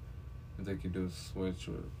shift, if they could do a switch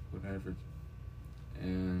or whatever,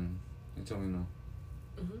 and they told me no.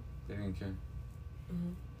 Mm-hmm. They didn't care.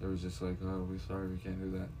 Mm-hmm. They were just like, oh, we're sorry, we can't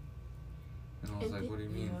do that. And I was like, what do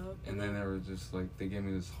you mean? And then they were just like, they gave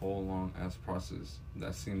me this whole long ass process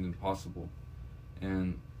that seemed impossible,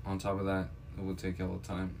 and on top of that, it would take hella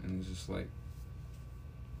time, and it's just like,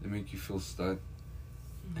 they make you feel stuck.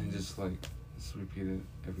 Mm-hmm. And just repeat it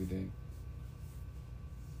every day.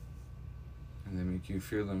 And they make you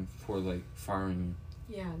fear them for like firing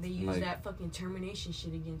you. Yeah, they use that fucking termination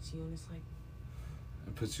shit against you, and it's like,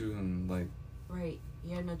 it puts you in like, right,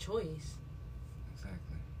 you had no choice.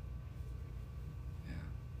 Exactly. Yeah.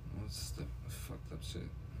 Well, it's the fucked up shit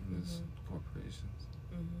in these corporations.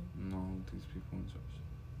 Mm-hmm. And all these people in charge.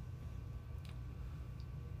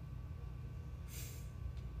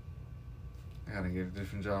 I gotta get a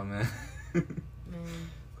different job, man. Quit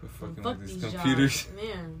fucking with these computers. Jobs.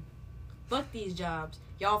 Man. Fuck these jobs.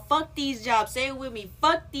 Y'all fuck these jobs. Say it with me.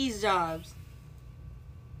 Fuck these jobs.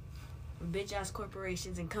 Bitch ass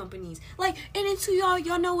corporations and companies. Like, and then to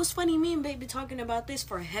y'all know what's funny? Me and Babe been talking about this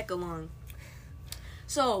for a heck of long.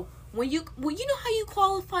 So, when you know how you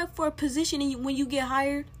qualify for a position and when you get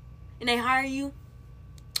hired? And they hire you?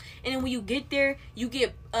 And then when you get there, you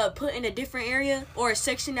get put in a different area or a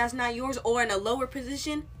section that's not yours or in a lower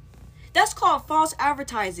position. That's called false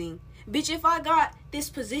advertising. Bitch, if I got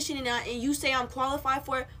this position and you say I'm qualified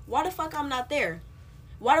for it, why the fuck I'm not there?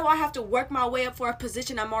 Why do I have to work my way up for a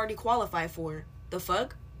position I'm already qualified for? The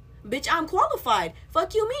fuck? Bitch, I'm qualified.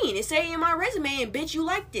 Fuck you mean? It say in my resume and bitch, you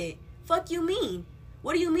liked it. Fuck you mean?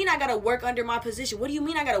 What do you mean I gotta work under my position? What do you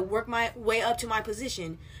mean I gotta work my way up to my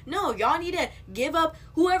position? No, y'all need to give up.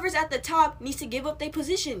 Whoever's at the top needs to give up their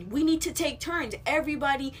position. We need to take turns.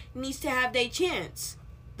 Everybody needs to have their chance.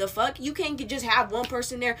 The fuck? You can't just have one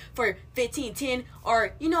person there for 15, 10,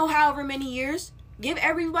 or, however many years. Give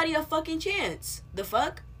everybody a fucking chance. The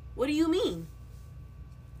fuck? What do you mean?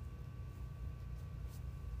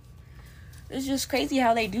 It's just crazy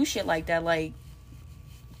how they do shit like that. Like,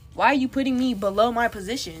 why are you putting me below my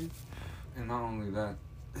position? And not only that,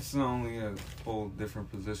 it's not only a whole different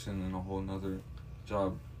position and a whole nother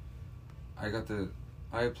job. I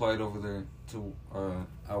applied over there to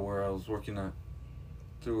where I was working at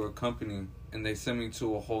through a company, and they sent me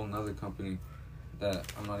to a whole nother company that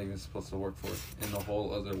I'm not even supposed to work for in the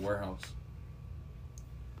whole other warehouse.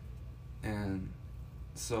 And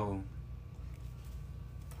so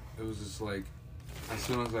it was just like, as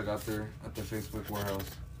soon as I got there at the Facebook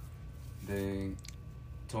warehouse, they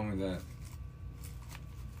told me that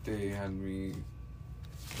they had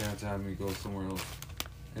to have me go somewhere else,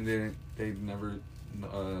 and they never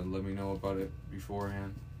let me know about it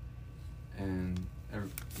beforehand. And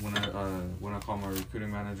when I called my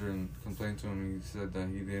recruiting manager and complained to him, he said that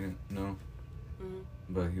he didn't know,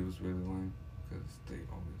 but he was really lying, because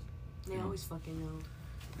they always fucking know.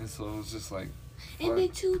 And so it was just like, and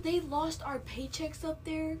they lost our paychecks up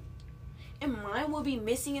there, and mine will be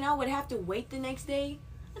missing, and I would have to wait the next day.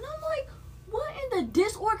 And I'm like, what in the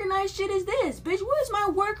disorganized shit is this? Bitch, what is my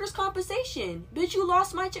workers' compensation? Bitch, you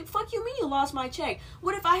lost my check. Fuck you mean you lost my check?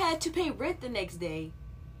 What if I had to pay rent the next day?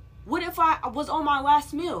 What if I was on my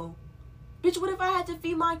last meal? Bitch, what if I had to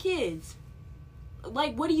feed my kids?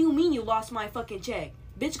 Like, what do you mean you lost my fucking check?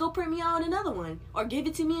 Bitch, go print me out another one. Or give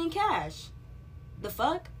it to me in cash. The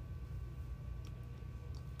fuck?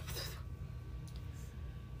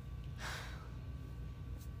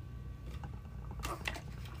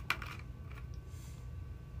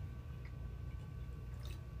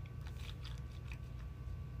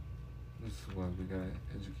 This is why we gotta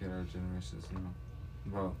educate our generations,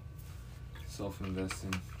 about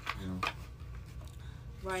self-investing,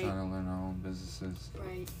 Right. Trying to learn our own businesses.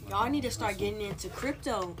 Right. Y'all need to start getting into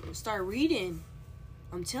crypto. Start reading.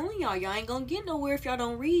 I'm telling y'all ain't gonna get nowhere if y'all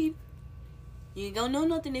don't read. You ain't gonna know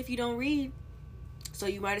nothing if you don't read. So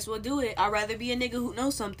you might as well do it. I'd rather be a nigga who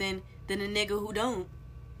knows something than a nigga who don't.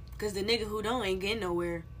 Because the nigga who don't ain't getting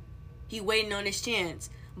nowhere. He waiting on his chance.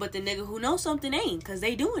 But the nigga who knows something ain't, because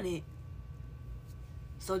they doing it.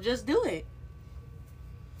 So just do it.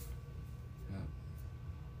 Yeah.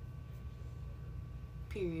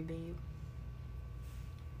 Period, babe.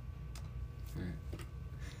 Period.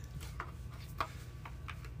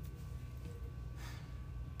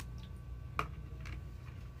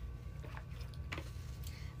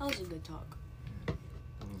 That was a good talk. Yeah,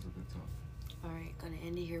 that was a good talk. Alright, gonna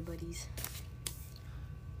end it here, buddies.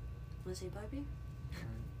 Wanna say bye, babe?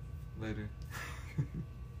 Alright. Later.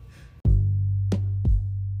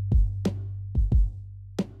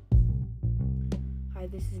 Hi,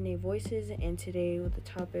 this is Nate Voices, and today the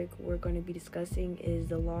topic we're going to be discussing is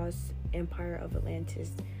the lost empire of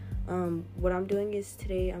Atlantis. What I'm doing is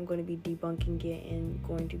today I'm going to be debunking it and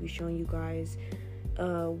going to be showing you guys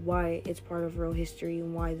why it's part of real history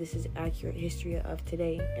and why this is accurate history of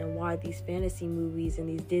today, and why these fantasy movies and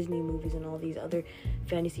these Disney movies and all these other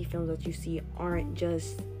fantasy films that you see aren't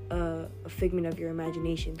just a figment of your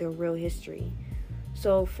imagination. They're real history.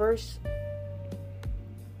 So first,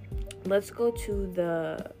 let's go to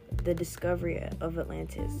the discovery of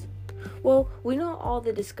Atlantis. Well, we know all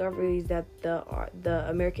the discoveries that the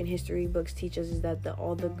American history books teach us is that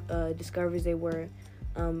all the discoveries they were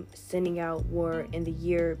sending out were in the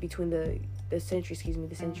year between the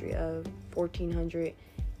century of 1400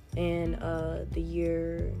 and the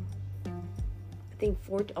year, I think,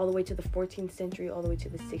 all the way to the 14th century, all the way to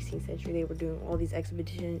the 16th century. They were doing all these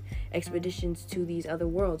expeditions to these other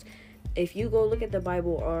worlds. If you go look at the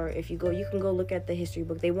Bible, or you can go look at the history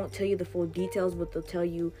book. They won't tell you the full details, but they'll tell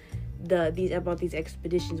you about these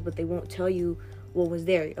expeditions, but they won't tell you what was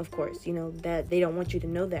there. Of course, that they don't want you to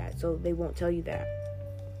know that, so they won't tell you that.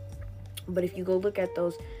 But if you go look at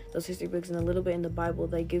those history books and a little bit in the Bible,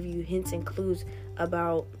 they give you hints and clues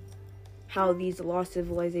about how these lost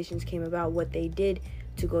civilizations came about, what they did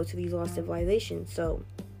to go to these lost civilizations. So,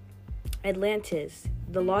 Atlantis,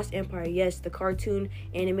 the Lost Empire, yes, the cartoon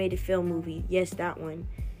animated film movie, yes, that one.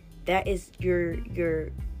 That is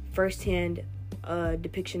your first-hand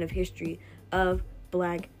depiction of history of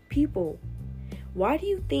black people. Why do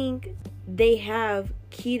you think they have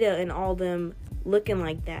Kita and all them looking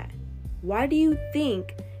like that? Why do you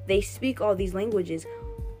think they speak all these languages?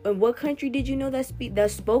 And what country did you know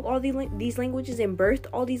that spoke all these languages and birthed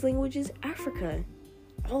all these languages? Africa.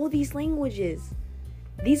 All these languages.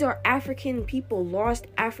 These are African people, lost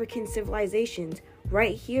African civilizations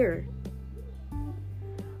right here.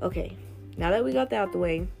 Okay, now that we got that out the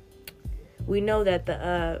way, we know that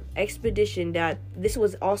the expedition that this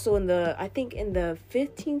was also in the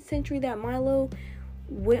 15th century that Milo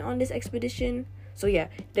went on this expedition. So yeah,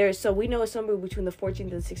 so we know it's somewhere between the 14th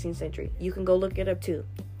and the 16th century. You can go look it up too.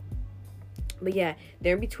 But yeah,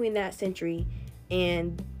 they're in between that century,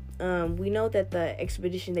 and we know that the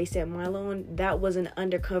expedition they sent Milo on, that was an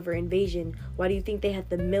undercover invasion. Why do you think they had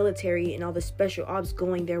the military and all the special ops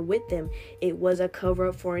going there with them? It was a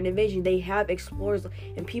cover-up for an invasion. They have explorers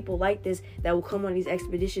and people like this that will come on these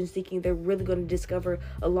expeditions thinking they're really going to discover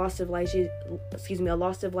a lost civilization,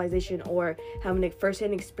 or having a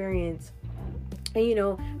first-hand experience,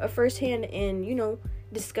 and a first-hand and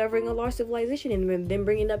discovering a lost civilization and then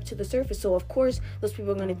bringing it up to the surface. So of course those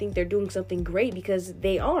people are going to think they're doing something great, because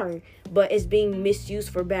they are, but it's being misused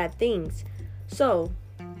for bad things. So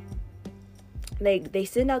they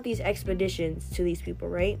send out these expeditions to these people,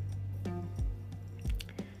 right?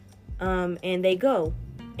 And they go,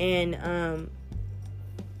 and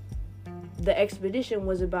the expedition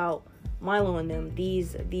was about Milo and them,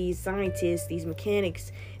 these scientists, these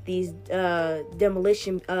mechanics, these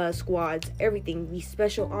demolition squads, everything, these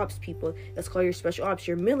special ops people. That's called your special ops,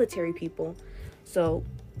 your military people. So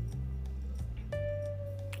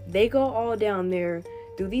they go all down there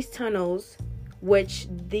through these tunnels, which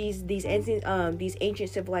these ancient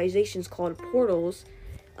civilizations called portals.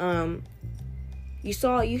 You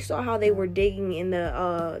saw how they were digging in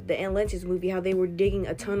the Atlantis movie, how they were digging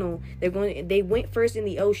a tunnel. They went first in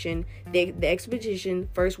the ocean. The expedition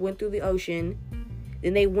first went through the ocean.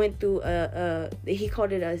 Then they went through he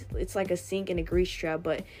called it it's like a sink and a grease trap,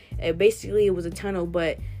 but basically it was a tunnel.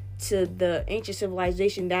 But to the ancient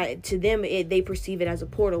civilization, that to them they perceive it as a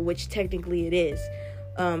portal, which technically it is,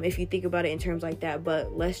 if you think about it in terms like that.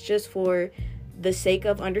 But let's just, for the sake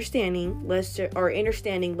of understanding, let's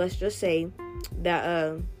just say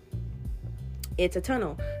that it's a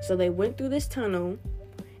tunnel. So they went through this tunnel,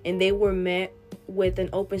 and they were met with an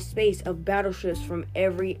open space of battleships from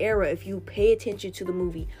every era. If you pay attention to the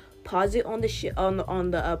movie, pause it on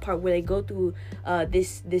the part where they go through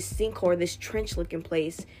this sinkhole, this trench looking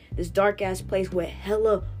place, this dark ass place with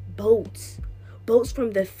hella boats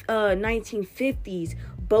from the 1950s,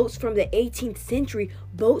 boats from the 18th century,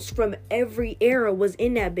 boats from every era was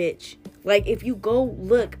in that bitch. Like, if you go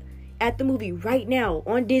look at the movie right now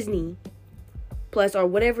on Disney Plus or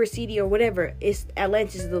whatever CD or whatever, it's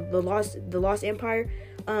Atlantis, the Lost Empire.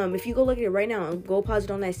 If you go look at it right now and go pause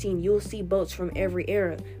it on that scene, you'll see boats from every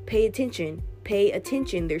era. Pay attention.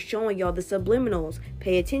 They're showing y'all the subliminals.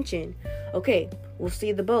 Pay attention. Okay, we'll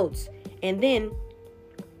see the boats, and then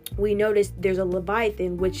we notice there's a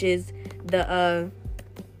Leviathan, which is the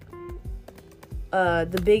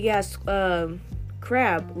big ass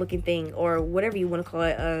crab looking thing, or whatever you want to call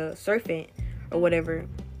it, serpent or whatever.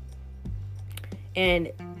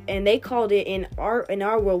 And they called it, in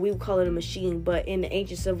our world we would call it a machine, but in the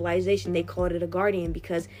ancient civilization they called it a guardian,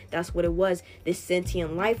 because that's what it was. This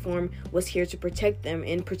sentient life form was here to protect them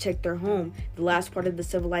and protect their home, the last part of the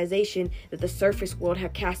civilization that the surface world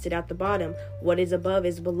had casted at the bottom. What is above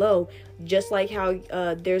is below. Just like how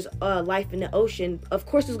there's life in the ocean, of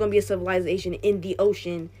course there's going to be a civilization in the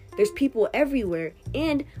ocean. There's people everywhere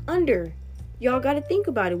and under. Y'all got to think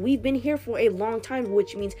about it. We've been here for a long time,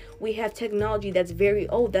 which means we have technology that's very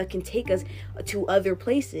old that can take us to other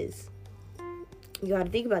places. You got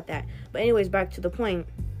to think about that. But anyways, back to the point.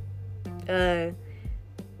 They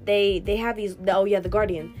have these, the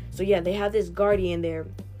guardian. So yeah, they have this guardian there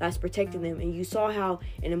that's protecting them. And you saw how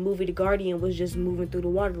in the movie the guardian was just moving through the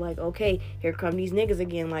water, like, okay, here come these niggas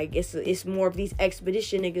again. Like, it's more of these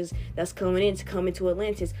expedition niggas that's coming into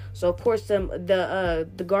Atlantis. So of course the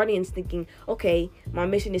guardian's thinking, okay, my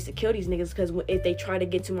mission is to kill these niggas, because if they try to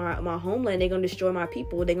get to my homeland, they're gonna destroy my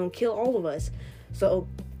people. They're gonna kill all of us. So,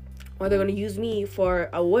 or they're going to use me for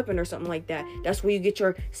a weapon or something like that. That's where you get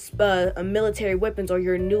your military weapons, or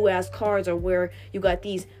your new ass cars, or where you got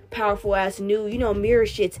these powerful ass new, mirror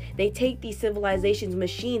shits. They take these civilizations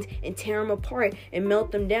machines and tear them apart and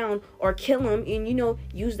melt them down, or kill them and,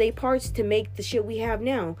 use their parts to make the shit we have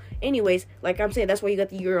now. Anyways, like I'm saying, that's why you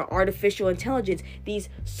got your artificial intelligence. These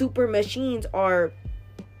super machines are,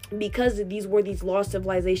 because these were these lost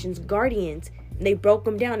civilizations' guardians. They broke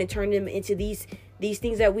them down and turned them into these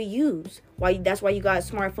things that we use. That's why you got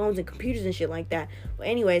smartphones and computers and shit like that. But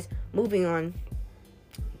anyways, moving on.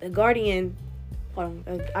 The guardian. Hold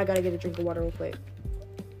on, I gotta get a drink of water real quick.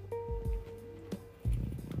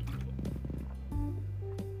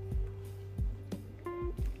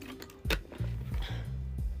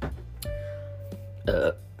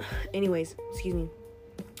 Anyways, excuse me.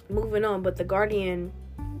 Moving on, but the guardian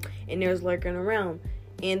and there's lurking around,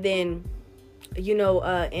 and then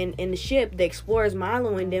in the ship, the explorers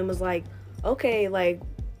Milo and them was like, okay, like,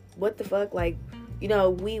 what the fuck, like,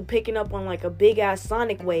 we picking up on like a big ass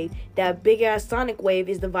sonic wave. That big ass sonic wave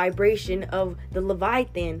is the vibration of the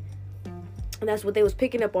Leviathan, and that's what they was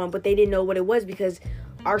picking up on, but they didn't know what it was because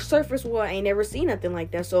our surface world ain't never seen nothing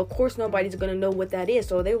like that. So of course nobody's gonna know what that is.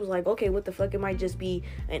 So they was like, okay, what the fuck? It might just be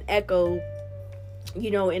an echo,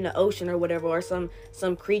 in the ocean or whatever, or some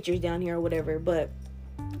creatures down here or whatever. But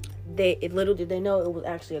little did they know it was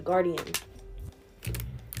actually a guardian.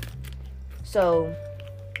 So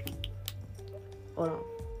hold on.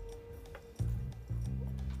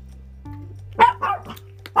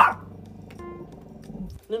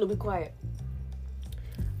 No, be quiet.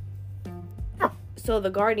 So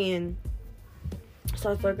the guardian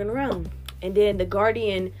starts lurking around, and then the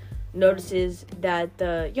guardian notices that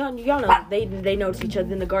y'all know they notice each other.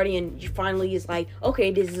 Then the guardian finally is like,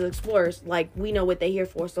 okay, this is explorers, like we know what they're here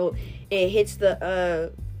for. So it hits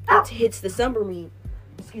the submarine.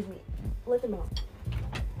 Excuse me, let them out.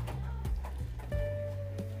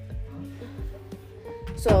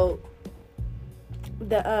 So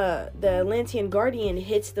the Atlantean guardian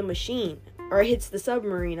hits the machine, or hits the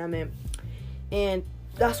submarine, and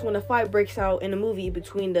that's when a fight breaks out in the movie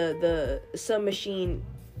between the submachine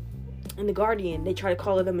and the guardian. They try to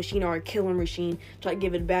call it a machine or a killer machine, try to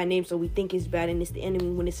give it a bad name so we think it's bad and it's the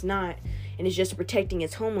enemy when it's not, and it's just protecting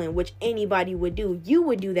its homeland, which anybody would do. You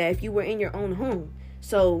would do that if you were in your own home.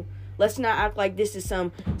 So let's not act like this is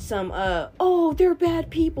some they're bad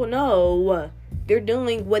people. No, they're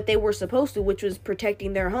doing what they were supposed to, which was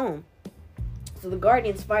protecting their home. So the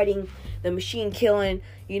guardian's fighting the machine, killing,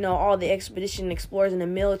 all the expedition explorers and the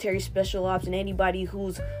military special ops and anybody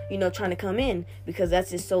who's, trying to come in, because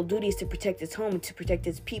that's its sole duty, is to protect its home, to protect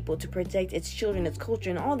its people, to protect its children, its culture,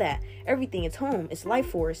 and all that. Everything, its home, its life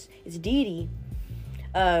force, its deity.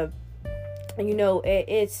 It's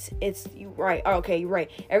you're right. Okay, you're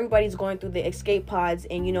right. Everybody's going through the escape pods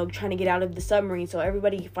and, trying to get out of the submarine. So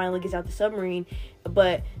everybody finally gets out the submarine,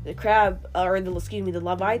 but the crab, the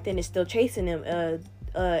Leviathan is still chasing him.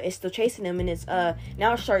 It's still chasing him, and it's now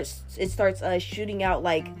it starts shooting out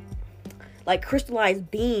like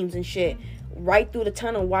crystallized beams and shit right through the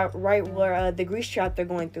tunnel, right where the grease trap they're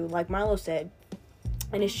going through, like Milo said,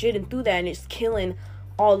 and it's shooting through that, and it's killing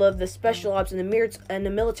all of the special ops and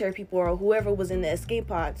the military people or whoever was in the escape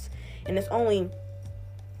pods. And it's only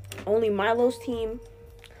Milo's team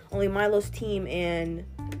and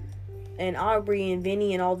Aubrey and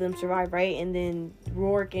Vinny and all of them survive, right? And then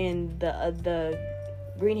Rourke and the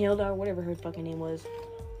Green Hilda, or whatever her fucking name was.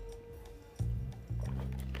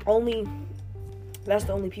 That's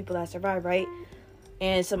the only people that survive, right?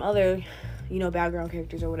 And some other, background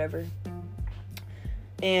characters or whatever.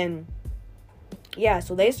 And yeah,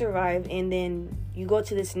 so they survive, and then you go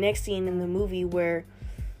to this next scene in the movie where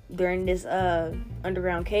they're in this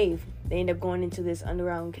underground cave. They end up going into this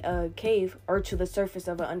underground cave, or to the surface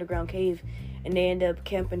of an underground cave, and they end up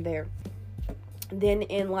camping there. Then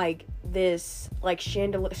in like this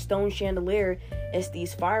stone chandelier, it's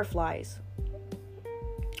these fireflies.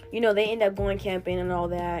 They end up going camping and all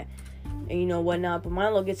that, and whatnot. But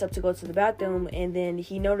Milo gets up to go to the bathroom, and then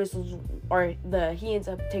he notices, he ends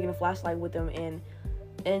up taking a flashlight with him, and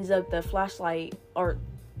the flashlight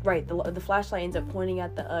ends up pointing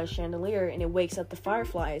at the chandelier, and it wakes up the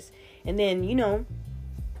fireflies. And then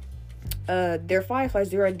they're fireflies.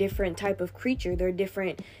 They're a different type of creature.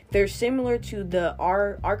 They're similar to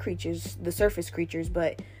our creatures, the surface creatures,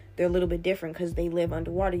 but they're a little bit different because they live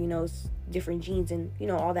underwater. It's different genes, and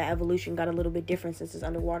all that evolution got a little bit different since it's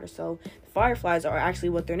underwater. So the fireflies are actually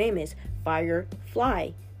what their name is,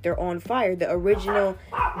 firefly. They're on fire. The original,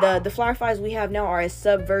 the fireflies we have now are a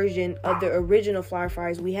subversion of the original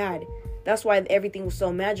fireflies we had. That's why everything was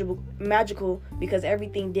so magical, because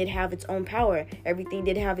everything did have its own power. Everything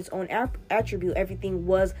did have its own attribute. Everything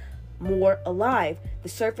was more alive. The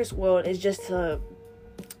surface world is just a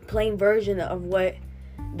plain version of what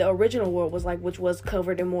the original world was like, which was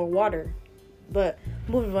covered in more water. But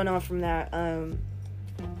moving on from that, I'll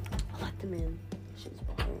let them in. Shit's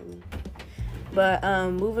bothering me. But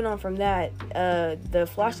moving on from that, the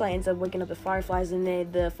flashlight ends up waking up the fireflies, and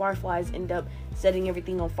then the fireflies end up setting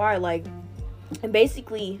everything on fire. And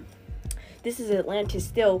basically, this is Atlantis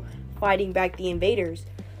still fighting back the invaders.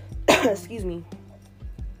 Excuse me.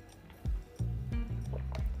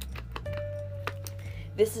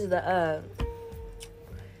 This is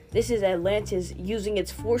Atlantis using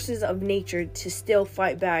its forces of nature to still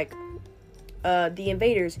fight back the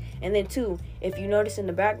invaders. And then too, if you notice in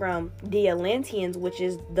the background, the Atlanteans, which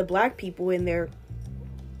is the black people in there,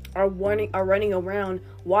 are running around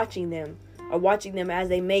watching them, are watching them as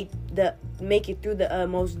they make it through the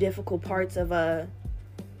most difficult parts of the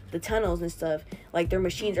tunnels and stuff. Like, their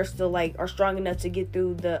machines are still are strong enough to get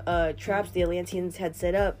through the traps the Atlanteans had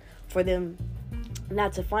set up for them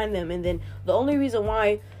not to find them. And then the only reason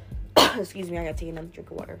why excuse me, I gotta take another drink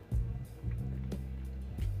of water.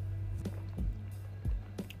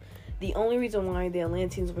 The only reason why the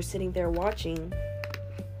Atlanteans were sitting there watching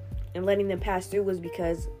and letting them pass through was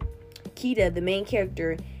because Kita, the main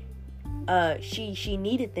character, she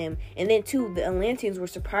needed them. And then too, the Atlanteans were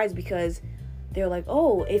surprised because they're like,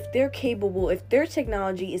 oh, if their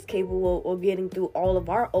technology is capable of getting through all of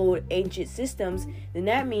our old ancient systems, then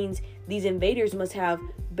that means these invaders must have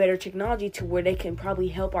better technology to where they can probably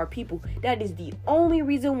help our people. That is the only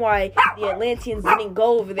reason why the Atlanteans didn't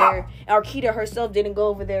go over there, or Kita herself didn't go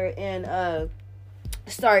over there and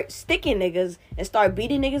start sticking niggas and start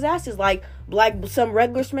beating niggas' asses like some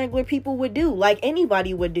regular smuggler people would do, like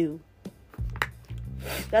anybody would do.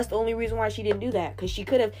 That's the only reason why she didn't do that. Because she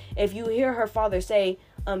could have, if you hear her father say,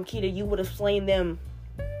 Kita, you would have slain them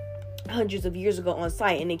hundreds of years ago on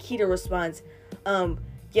sight. And then Kita responds,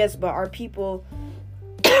 yes, but our people,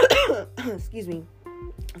 excuse me.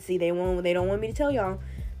 See, they don't want me to tell y'all.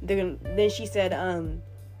 Then she said,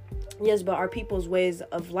 yes, but our people's ways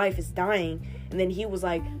of life is dying. And then he was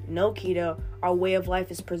like, no, Kita, our way of life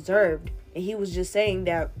is preserved. And he was just saying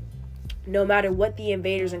that no matter what the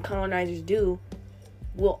invaders and colonizers do,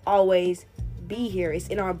 we'll always be here. It's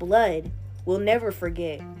in our blood. We'll never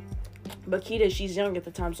forget. But Kita, she's young at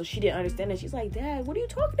the time, so she didn't understand it. She's like, Dad, what are you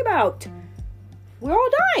talking about? We're all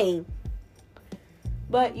dying.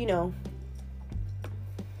 But,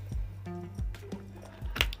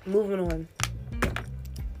 moving on.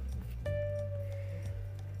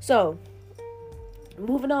 So,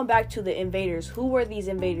 moving on back to the invaders. Who were these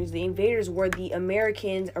invaders? The invaders were the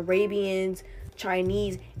Americans, Arabians,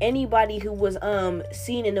 Chinese, anybody who was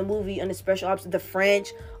seen in the movie under special ops, the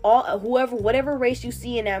French, whatever race you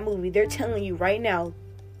see in that movie, they're telling you right now,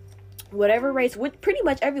 whatever race, pretty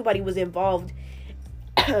much everybody was involved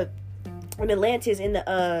in Atlantis in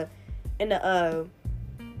the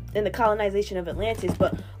colonization of Atlantis.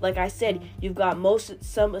 But like I said, you've got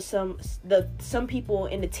some people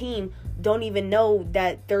in the team don't even know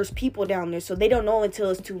that there's people down there, so they don't know until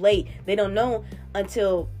it's too late. They don't know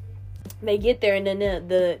until they get there, and then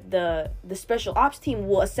the special ops team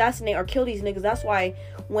will assassinate or kill these niggas. That's why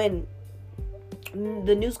when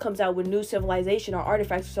the news comes out with new civilization or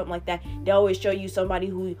artifacts or something like that, they always show you somebody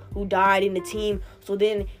who died in the team, so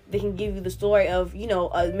then they can give you the story of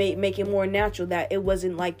make it more natural that it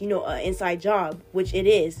wasn't an inside job, which it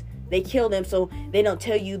is. They kill them so they don't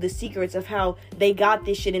tell you the secrets of how they got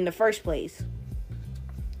this shit in the first place.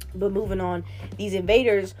 But moving on, these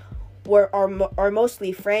invaders are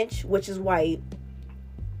mostly French, which is white.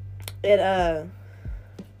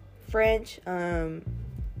 French,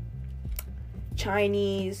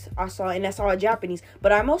 Chinese, I saw Japanese,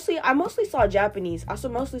 but I mostly saw Japanese. I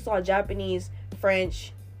mostly saw Japanese,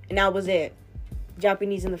 French, and that was it.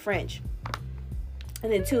 Japanese and the French.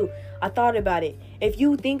 And then too, I thought about it. If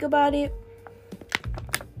you think about it,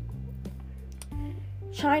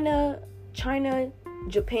 China, Japan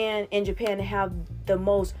have the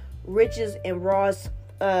most richest and rawest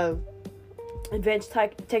advanced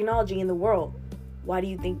technology in the world. Why do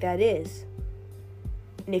you think that is?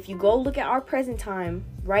 And if you go look at our present time,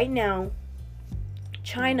 right now,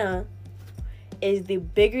 China is the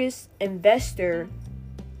biggest investor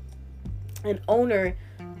and owner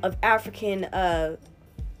of African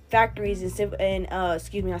factories of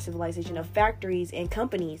factories and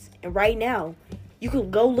companies. And right now, you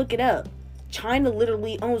could go look it up. China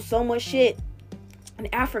literally owns so much shit in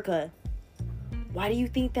Africa. Why do you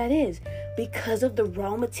think that is? Because of the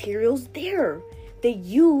raw materials there. They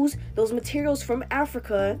use those materials from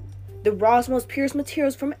Africa, the rawest, most purest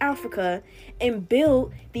materials from Africa, and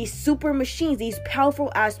build these super machines, these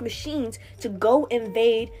powerful ass machines to go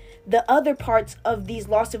invade the other parts of these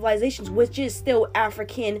lost civilizations, which is still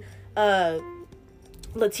African,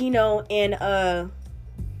 Latino, and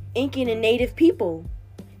Incan and Native people.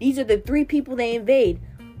 These are the three people they invade.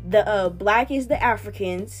 The black is the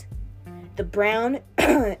Africans, the brown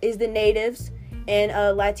is the natives, and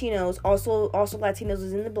Latinos. Also Latinos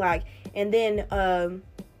is in the black, and then I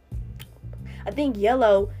think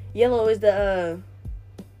yellow is the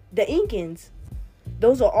Incans.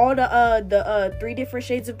 Those are all the three different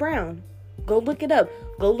shades of brown. Go look it up.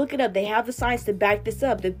 They have the science to back this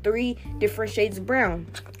up. The three different shades of brown.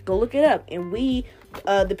 Go look it up. And we,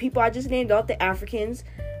 the people I just named off, the Africans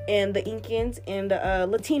and the Incans and the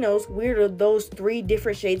Latinos, we're those three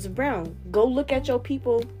different shades of brown. Go look at your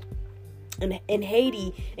people in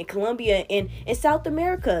Haiti, in Colombia, and in South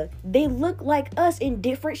America. They look like us in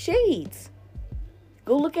different shades.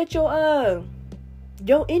 Go look at your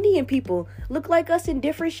Indian people. Look like us in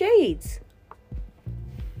different shades.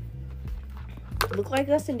 Look like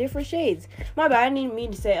us in different shades. My bad, I didn't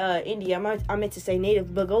mean to say India. I meant to say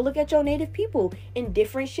native, but go look at your native people in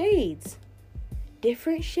different shades.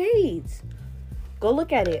 Different shades. Go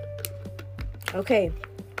look at it. Okay.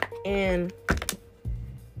 And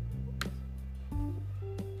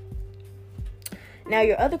now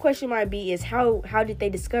your other question might be is how did they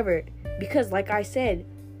discover it? Because like I said,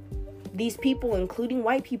 these people, including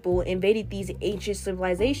white people, invaded these ancient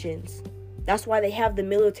civilizations. That's why they have the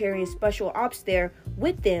military and special ops there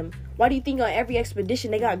with them. Why do you think on every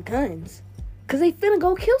expedition they got guns? Because they finna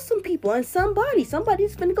go kill some people, and somebody's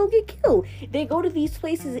finna go get killed. They go to these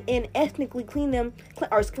places and ethnically cleanse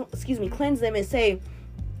them and say,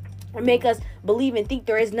 or make us believe and think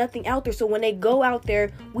there is nothing out there. So when they go out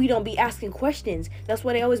there, we don't be asking questions. That's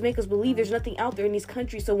why they always make us believe there's nothing out there in these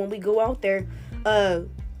countries. So when we go out there,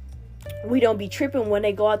 we don't be tripping when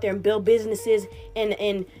they go out there and build businesses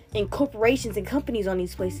and corporations and companies on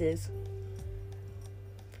these places.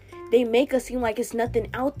 They make us seem like it's nothing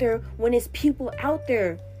out there when it's people out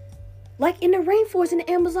there. Like in the rainforest, in the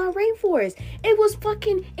Amazon rainforest. It was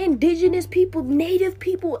fucking indigenous people, native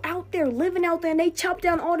people out there, living out there, and they chopped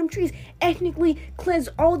down all them trees, ethnically cleansed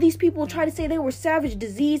all these people, try to say they were savage,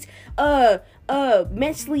 disease,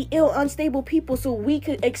 mentally ill, unstable people, so we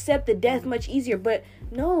could accept the death much easier. But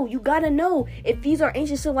no, you gotta know, if these are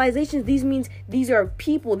ancient civilizations, these means these are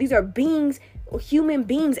people, these are beings, human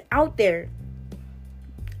beings out there,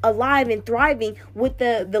 alive and thriving with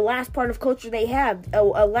the last part of culture they have, a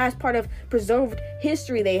last part of preserved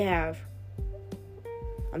history they have.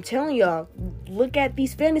 I'm telling y'all, look at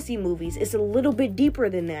these fantasy movies. It's a little bit deeper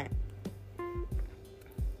than that.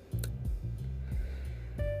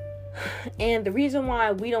 And the reason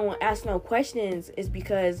why we don't ask no questions is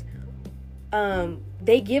because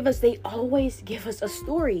they always give us a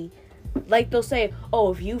story. Like they'll say,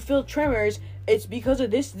 oh, if you feel tremors, it's because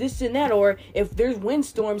of this, and that. Or if there's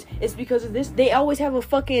windstorms, it's because of this. They always have a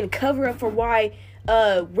fucking cover up for why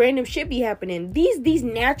random shit be happening. These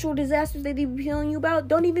natural disasters they be telling you about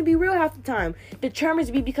don't even be real half the time. The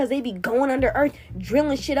tremors be because they be going under earth,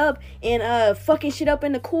 drilling shit up and fucking shit up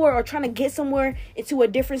in the core, or trying to get somewhere into a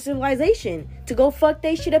different civilization to go fuck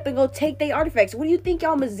they shit up and go take they artifacts. What do you think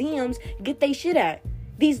y'all museums get they shit at?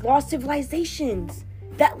 These lost civilizations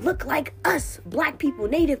that look like us, black people,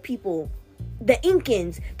 native people, the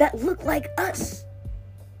Incans that look like us.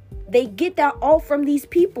 They get that all from these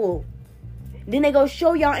people. Then they go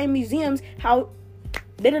show y'all in museums how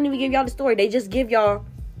they don't even give y'all the story. They just give y'all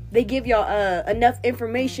enough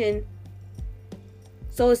information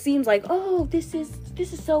so it seems like, oh, this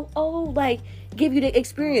is so old, like give you the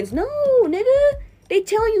experience. No, nigga, they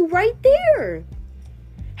tell you right there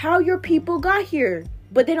how your people got here.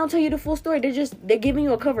 But they don't tell you the full story. They're giving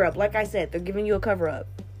you a cover up. Like I said, they're giving you a cover up.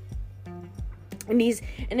 And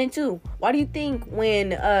then too, why do you think when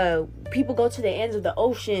people go to the ends of the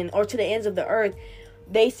ocean or to the ends of the earth,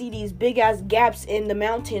 they see these big ass gaps in the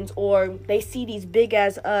mountains, or they see these big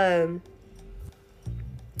ass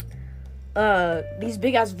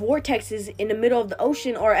vortexes in the middle of the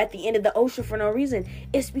ocean or at the end of the ocean for no reason?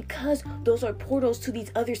 It's because those are portals to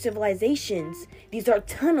these other civilizations. These are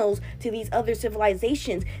tunnels to these other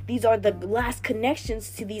civilizations. These are the last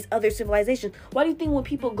connections to these other civilizations. Why do you think when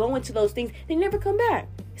people go into those things, they never come back?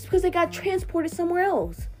 It's because they got transported somewhere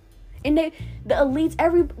else. And the elites,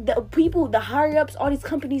 the people, the higher ups, all these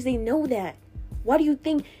companies, they know that. Why do you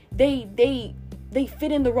think they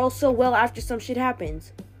fit in the role so well after some shit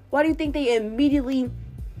happens? Why do you think they immediately,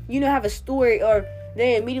 have a story, or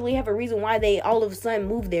they immediately have a reason why they all of a sudden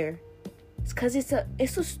move there? It's because it's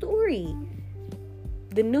a story.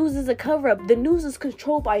 The news is a cover-up. The news is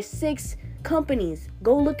controlled by 6 companies.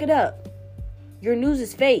 Go look it up. Your news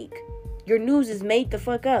is fake. Your news is made the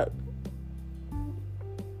fuck up.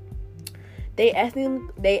 They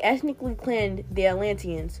ethnically cleansed the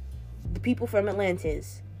Atlanteans, the people from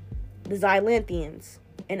Atlantis, the Xylanthians,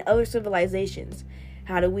 and other civilizations.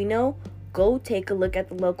 How do we know? Go take a look at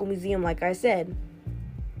the local museum, like I said.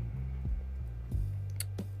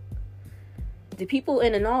 The people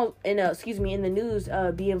in the news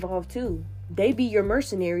be involved too. They be your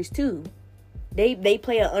mercenaries too. They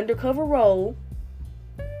play an undercover role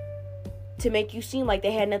to make you seem like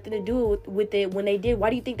they had nothing to do with it when they did. Why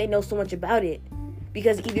do you think they know so much about it?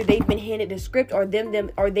 Because either they've been handed the script, or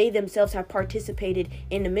they themselves have participated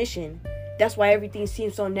in the mission. That's why everything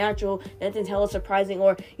seems so natural. Nothing's hella surprising,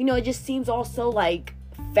 or it just seems all so like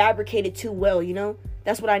fabricated too well.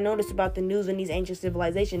 That's what I noticed about the news in these ancient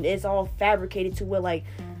civilizations. It's all fabricated to where, like,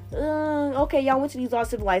 okay, y'all went to these lost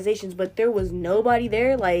civilizations, but there was nobody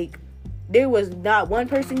there. Like, there was not one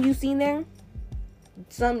person you seen there.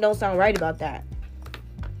 Something don't sound right about that.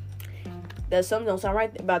 Something don't sound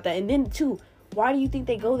right about that. And then, too, why do you think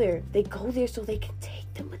they go there? They go there so they can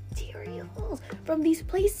take the materials from these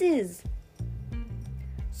places.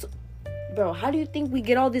 So, bro, how do you think we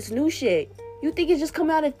get all this new shit? You think it's just come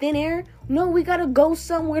out of thin air? No, we gotta go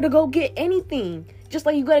somewhere to go get anything. Just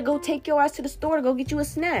like you gotta go take your ass to the store to go get you a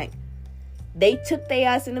snack. They took their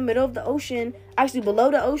ass in the middle of the ocean, actually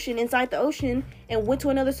below the ocean, inside the ocean, and went to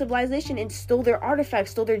another civilization and stole their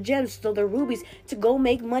artifacts, stole their gems, stole their rubies to go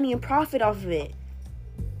make money and profit off of it.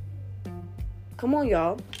 Come on,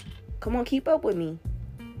 y'all. Come on, keep up with me.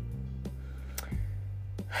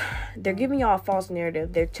 They're giving y'all a false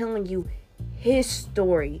narrative. They're telling you his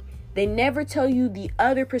story. They never tell you the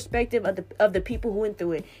other perspective of the people who went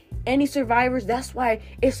through it. Any survivors? That's why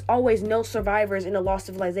it's always no survivors in a lost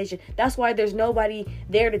civilization. That's why there's nobody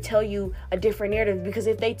there to tell you a different narrative. Because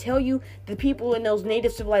if they tell you, the people in those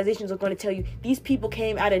native civilizations are going to tell you, these people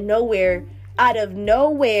came out of nowhere,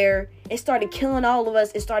 it started killing all of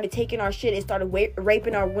us. It started taking our shit. It started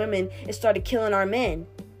raping our women. It started killing our men.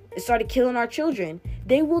 It started killing our children.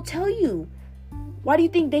 They will tell you. Why do you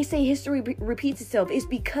think they say history repeats itself? It's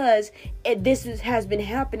because has been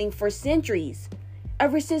happening for centuries.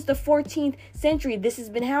 Ever since the 14th century, this has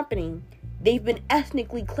been happening. They've been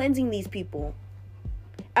ethnically cleansing these people.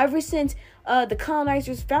 Ever since the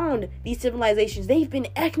colonizers found these civilizations, they've been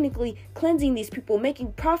ethnically cleansing these people,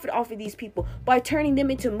 making profit off of these people by turning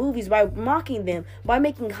them into movies, by mocking them, by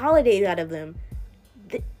making holidays out of them.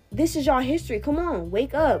 This is y'all history. Come on,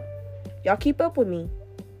 wake up. Y'all keep up with me.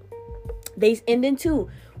 And then too,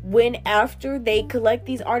 when after they collect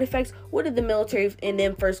these artifacts, what did the military and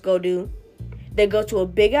them first go do? They go to a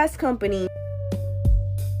big ass company.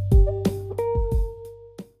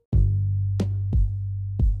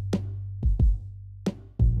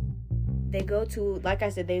 They go to, like I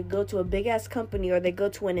said, they go to a big ass company, or they go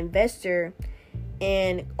to an investor,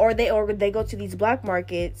 or they go to these black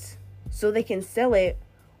markets so they can sell it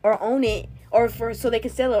or own it. So they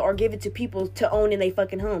can sell it or give it to people to own in their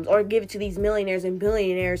fucking homes. Or give it to these millionaires and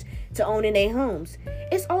billionaires to own in their homes.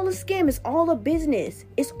 It's all a scam. It's all a business.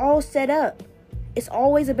 It's all set up. It's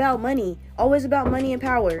always about money. Always about money and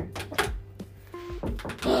power.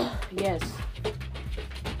 Yes.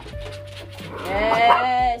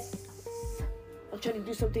 Yes. I'm trying to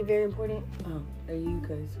do something very important. Oh, are you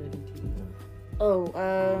guys ready to eat?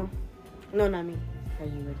 Oh, no, not me. Are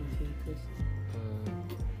you ready to eat, Chris?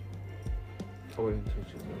 I wouldn't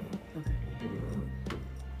touch it.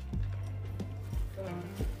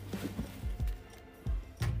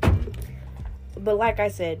 Okay. But like I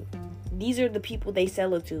said, these are the people they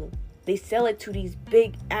sell it to. They sell it to these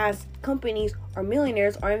big ass companies or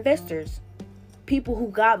millionaires or investors. People who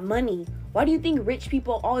got money. Why do you think rich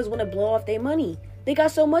people always want to blow off their money? They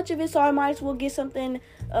got so much of it, so I might as well get something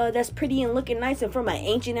that's pretty and looking nice and from an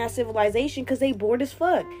ancient ass civilization, because they bored as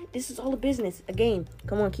fuck. This is all a business, a game.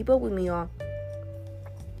 Come on, keep up with me, y'all.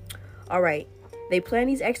 Alright, they plan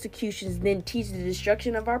these executions, then teach the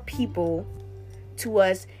destruction of our people to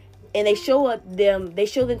us, and they show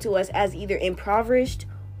them to us as either impoverished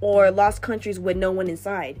or lost countries with no one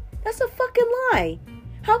inside. That's a fucking lie.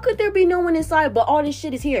 How could there be no one inside but all this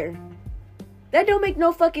shit is here? That don't make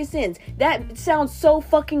no fucking sense. That sounds so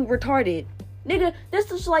fucking retarded. Nigga, that's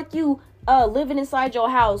just like you living inside your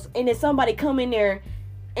house and then somebody come in there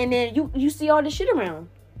and then you see all this shit around.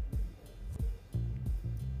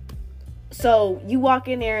 So you walk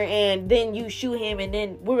in there and then you shoot him, and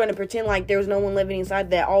then we're going to pretend like there's no one living inside,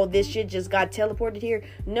 that all this shit just got teleported here.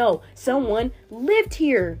 No, someone lived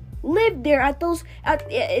here. Lived there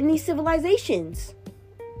in these civilizations.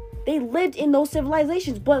 They lived in those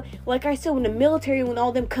civilizations. But like I said, when the military, when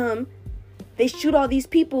all them come, they shoot all these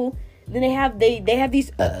people. Then they have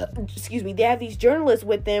these journalists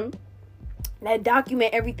with them that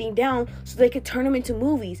document everything down so they can turn them into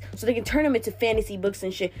movies, so they can turn them into fantasy books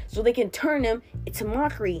and shit, so they can turn them into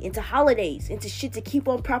mockery, into holidays, into shit to keep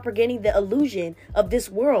on propagating the illusion of this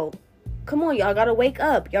world. Come on, y'all gotta wake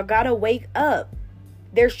up. Y'all gotta wake up.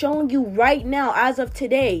 They're showing you right now, as of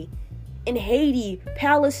today, in Haiti,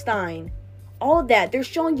 Palestine, all that. They're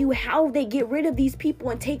showing you how they get rid of these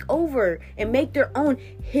people and take over and make their own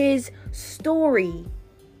his story.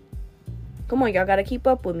 Come on, y'all gotta keep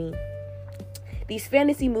up with me. These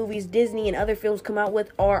fantasy movies Disney and other films come out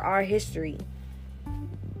with are our history.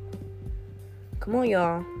 Come on,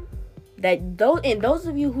 y'all. Those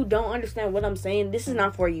of you who don't understand what I'm saying, this is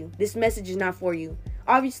not for you. This message is not for you.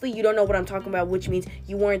 Obviously, you don't know what I'm talking about, which means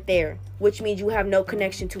you weren't there, which means you have no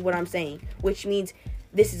connection to what I'm saying, which means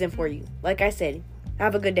this isn't for you. Like I said,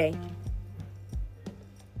 have a good day.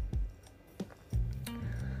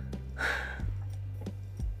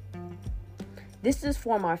 This is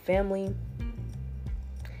for my family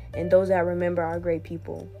and those that remember our great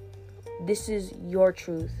people. This is your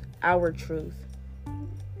truth, our truth.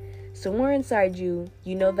 Somewhere inside you,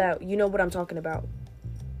 you know what I'm talking about.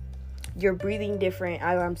 You're breathing different.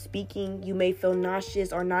 As I'm speaking, you may feel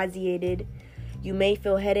nauseous or nauseated. You may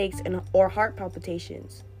feel headaches or heart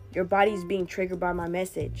palpitations. Your body's being triggered by my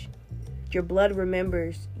message. Your blood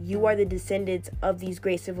remembers. You are the descendants of these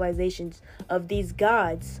great civilizations, of these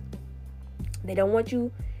gods. They don't want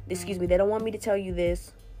me to tell you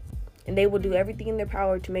this. And they will do everything in their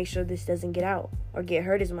power to make sure this doesn't get out or get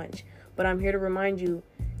hurt as much. But I'm here to remind you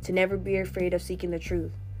to never be afraid of seeking the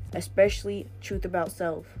truth, especially truth about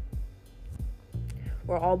self.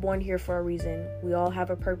 We're all born here for a reason. We all have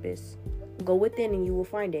a purpose. Go within and you will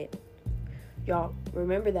find it. Y'all,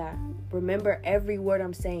 remember that. Remember every word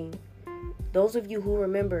I'm saying. Those of you who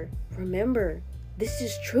remember, this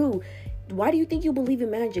is true. Why do you think you believe in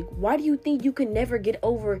magic? Why do you think you can never get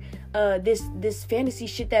over this fantasy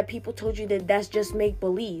shit that people told you that's just make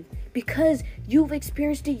believe? Because you've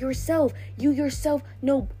experienced it yourself. You yourself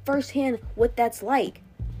know firsthand what that's like.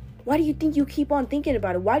 Why do you think you keep on thinking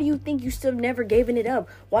about it? Why do you think you still never given it up?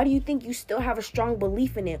 Why do you think you still have a strong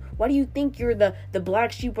belief in it? Why do you think you're the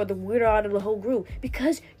black sheep or the weirdo out of the whole group?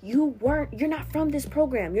 Because you're not from this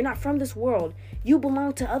program. You're not from this world. You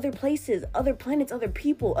belong to other places, other planets, other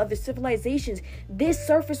people, other civilizations. This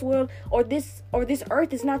surface world or this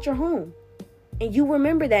earth is not your home. And you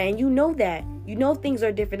remember that, and you know that. You know things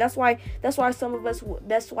are different. That's why some of us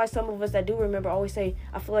that do remember always say,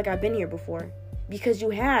 I feel like I've been here before. Because you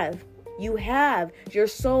have. Your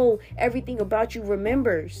soul, everything about you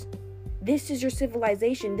remembers. This is your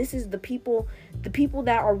civilization. This is the people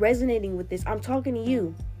that are resonating with this. I'm talking to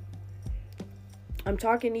you.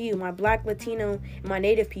 My black, Latino, my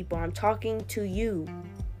native people. I'm talking to you.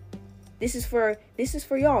 This is for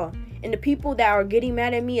y'all. And the people that are getting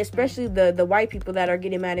mad at me, especially the white people that are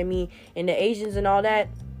getting mad at me and the Asians and all that,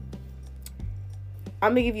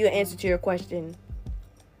 I'm going to give you an answer to your question.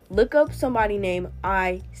 Look up somebody named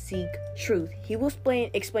I Seek Truth. He will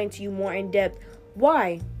explain to you more in depth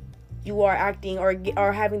why you are acting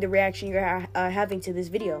or having the reaction you're having to this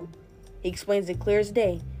video. He explains it clear as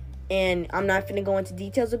day. And I'm not finna go into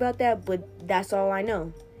details about that, but that's all I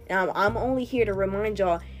know. And I'm only here to remind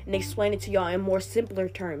y'all and explain it to y'all in more simpler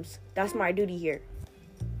terms. That's my duty here.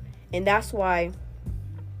 And that's why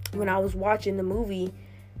when I was watching the movie,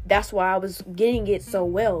 that's why I was getting it so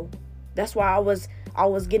well. That's why I was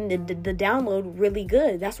getting the download really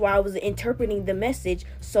good. That's why I was interpreting the message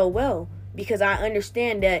so well. Because I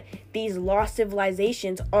understand that these lost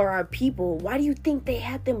civilizations are our people. Why do you think they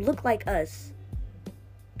had them look like us?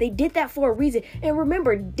 They did that for a reason. And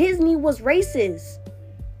remember, Disney was racist.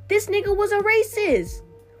 This nigga was a racist.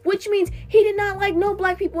 Which means he did not like no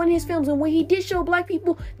black people in his films. And when he did show black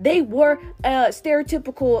people, they were a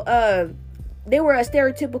stereotypical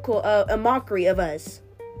mockery of us.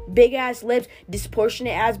 Big ass lips,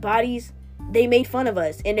 disproportionate ass bodies. They made fun of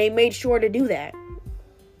us, and they made sure to do that.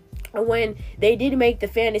 And when they did make the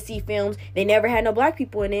fantasy films, they never had no black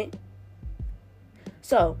people in it.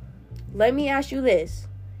 So, let me ask you this.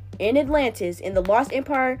 In Atlantis, in the Lost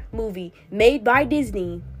Empire movie made by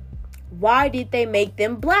Disney, why did they make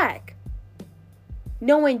them black?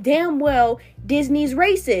 Knowing damn well Disney's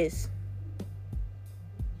racist.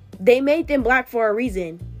 They made them black for a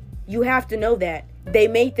reason. You have to know that. They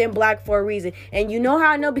made them black for a reason. And you know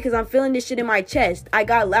how I know? Because I'm feeling this shit in my chest. I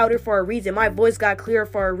got louder for a reason. My voice got clearer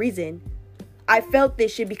for a reason. I felt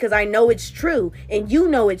this shit because I know it's true. And you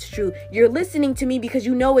know it's true. You're listening to me because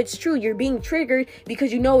you know it's true. You're being triggered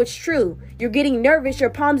because you know it's true. You're getting nervous.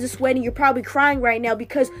 Your palms are sweating. You're probably crying right now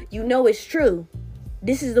because you know it's true.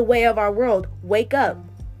 This is the way of our world. Wake up.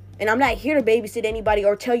 And I'm not here to babysit anybody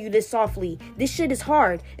or tell you this softly. This shit is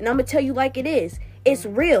hard. And I'm going to tell you like it is. It's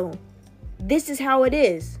real. This is how it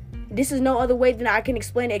is. This is no other way than I can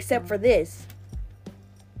explain it except for this.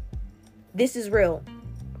 This is real.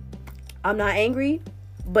 I'm not angry,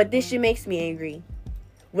 but this shit makes me angry.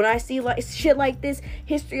 When I see shit like this,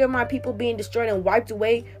 history of my people being destroyed and wiped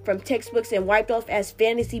away from textbooks and wiped off as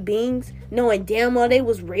fantasy beings, knowing damn well they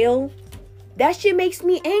was real, that shit makes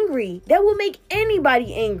me angry. That will make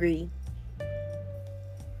anybody angry.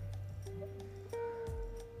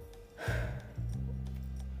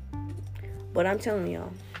 But I'm telling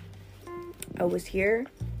y'all, I was here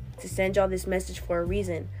to send y'all this message for a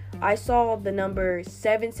reason. I saw the number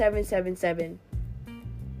 7777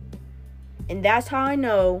 And that's how I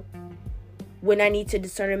know when I need to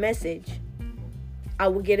discern a message. I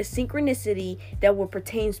will get a synchronicity that will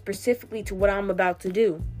pertain specifically to what I'm about to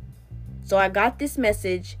do. So I got this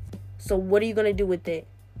message. So what are you going to do with it?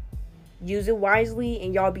 Use it wisely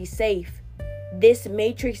and y'all be safe. This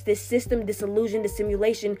matrix, this system, this illusion, this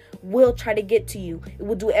simulation will try to get to you. It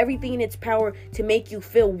will do everything in its power to make you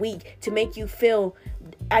feel weak, to make you feel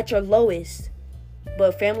at your lowest.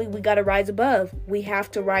 But family, we got to rise above. We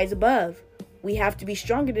have to rise above. We have to be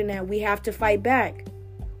stronger than that. We have to fight back.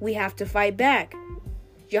 We have to fight back.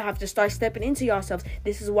 You'll have to start stepping into yourselves.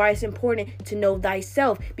 This is why it's important to know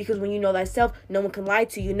thyself. Because when you know thyself, no one can lie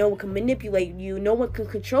to you. No one can manipulate you. No one can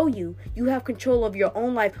control you. You have control of your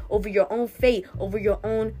own life, over your own fate, over your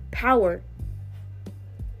own power.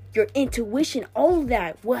 Your intuition, all of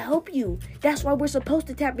that will help you. That's why we're supposed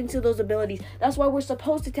to tap into those abilities. That's why we're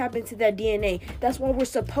supposed to tap into that DNA. That's why we're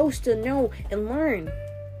supposed to know and learn.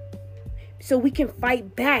 So we can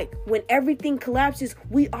fight back. When everything collapses,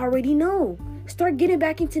 we already know. Start getting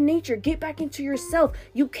back into nature. Get back into yourself.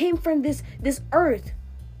 You came from this earth.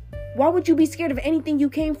 Why would you be scared of anything you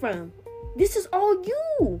came from? This is all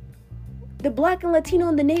you. The Black and Latino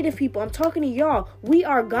and the Native people. I'm talking to y'all. We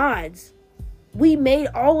are gods. We made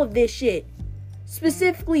all of this shit.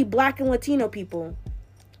 Specifically Black and Latino people.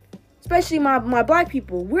 Especially my Black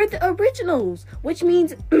people. We're the originals. Which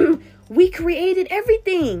means we created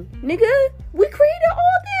everything. Nigga. We created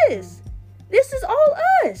all this. This is all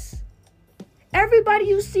us. Everybody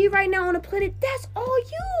you see right now on the planet, that's all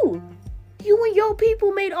you. You and your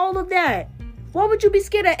people made all of that. Why would you be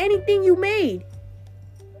scared of anything you made?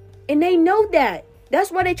 And they know that. That's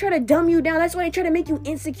why they try to dumb you down. That's why they try to make you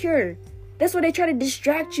insecure. That's why they try to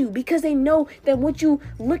distract you. Because they know that once you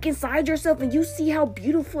look inside yourself and you see how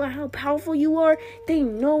beautiful and how powerful you are, they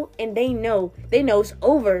know and they know. They know it's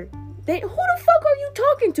over. Who the fuck are you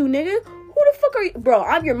talking to, nigga? Who the fuck are you? Bro,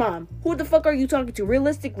 I'm your mom. Who the fuck are you talking to?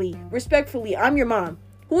 Realistically, respectfully, I'm your mom.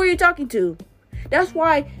 Who are you talking to? That's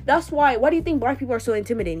why, why do you think Black people are so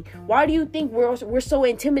intimidating? Why do you think we're so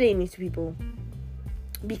intimidating to people?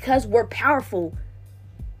 Because we're powerful.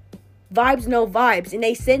 Vibes know vibes, and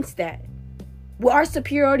they sense that. Well, our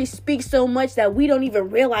superiority speaks so much that we don't even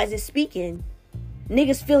realize it's speaking.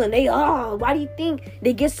 Niggas feeling, why do you think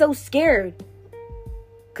they get so scared?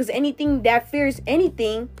 Because anything that fears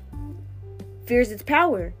anything fears its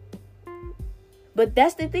power. But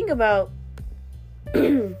that's the thing about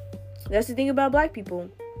Black people.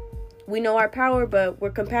 We know our power, but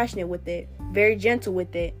we're compassionate with it, very gentle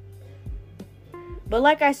with it. But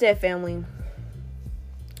like I said, family,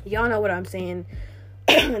 y'all know what I'm saying.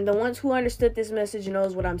 The ones who understood this message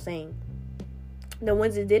knows what I'm saying. The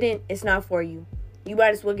ones that didn't, it's not for you. You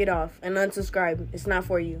might as well get off and unsubscribe. It's not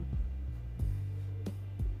for you.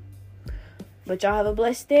 But y'all have a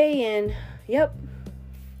blessed day, and yep.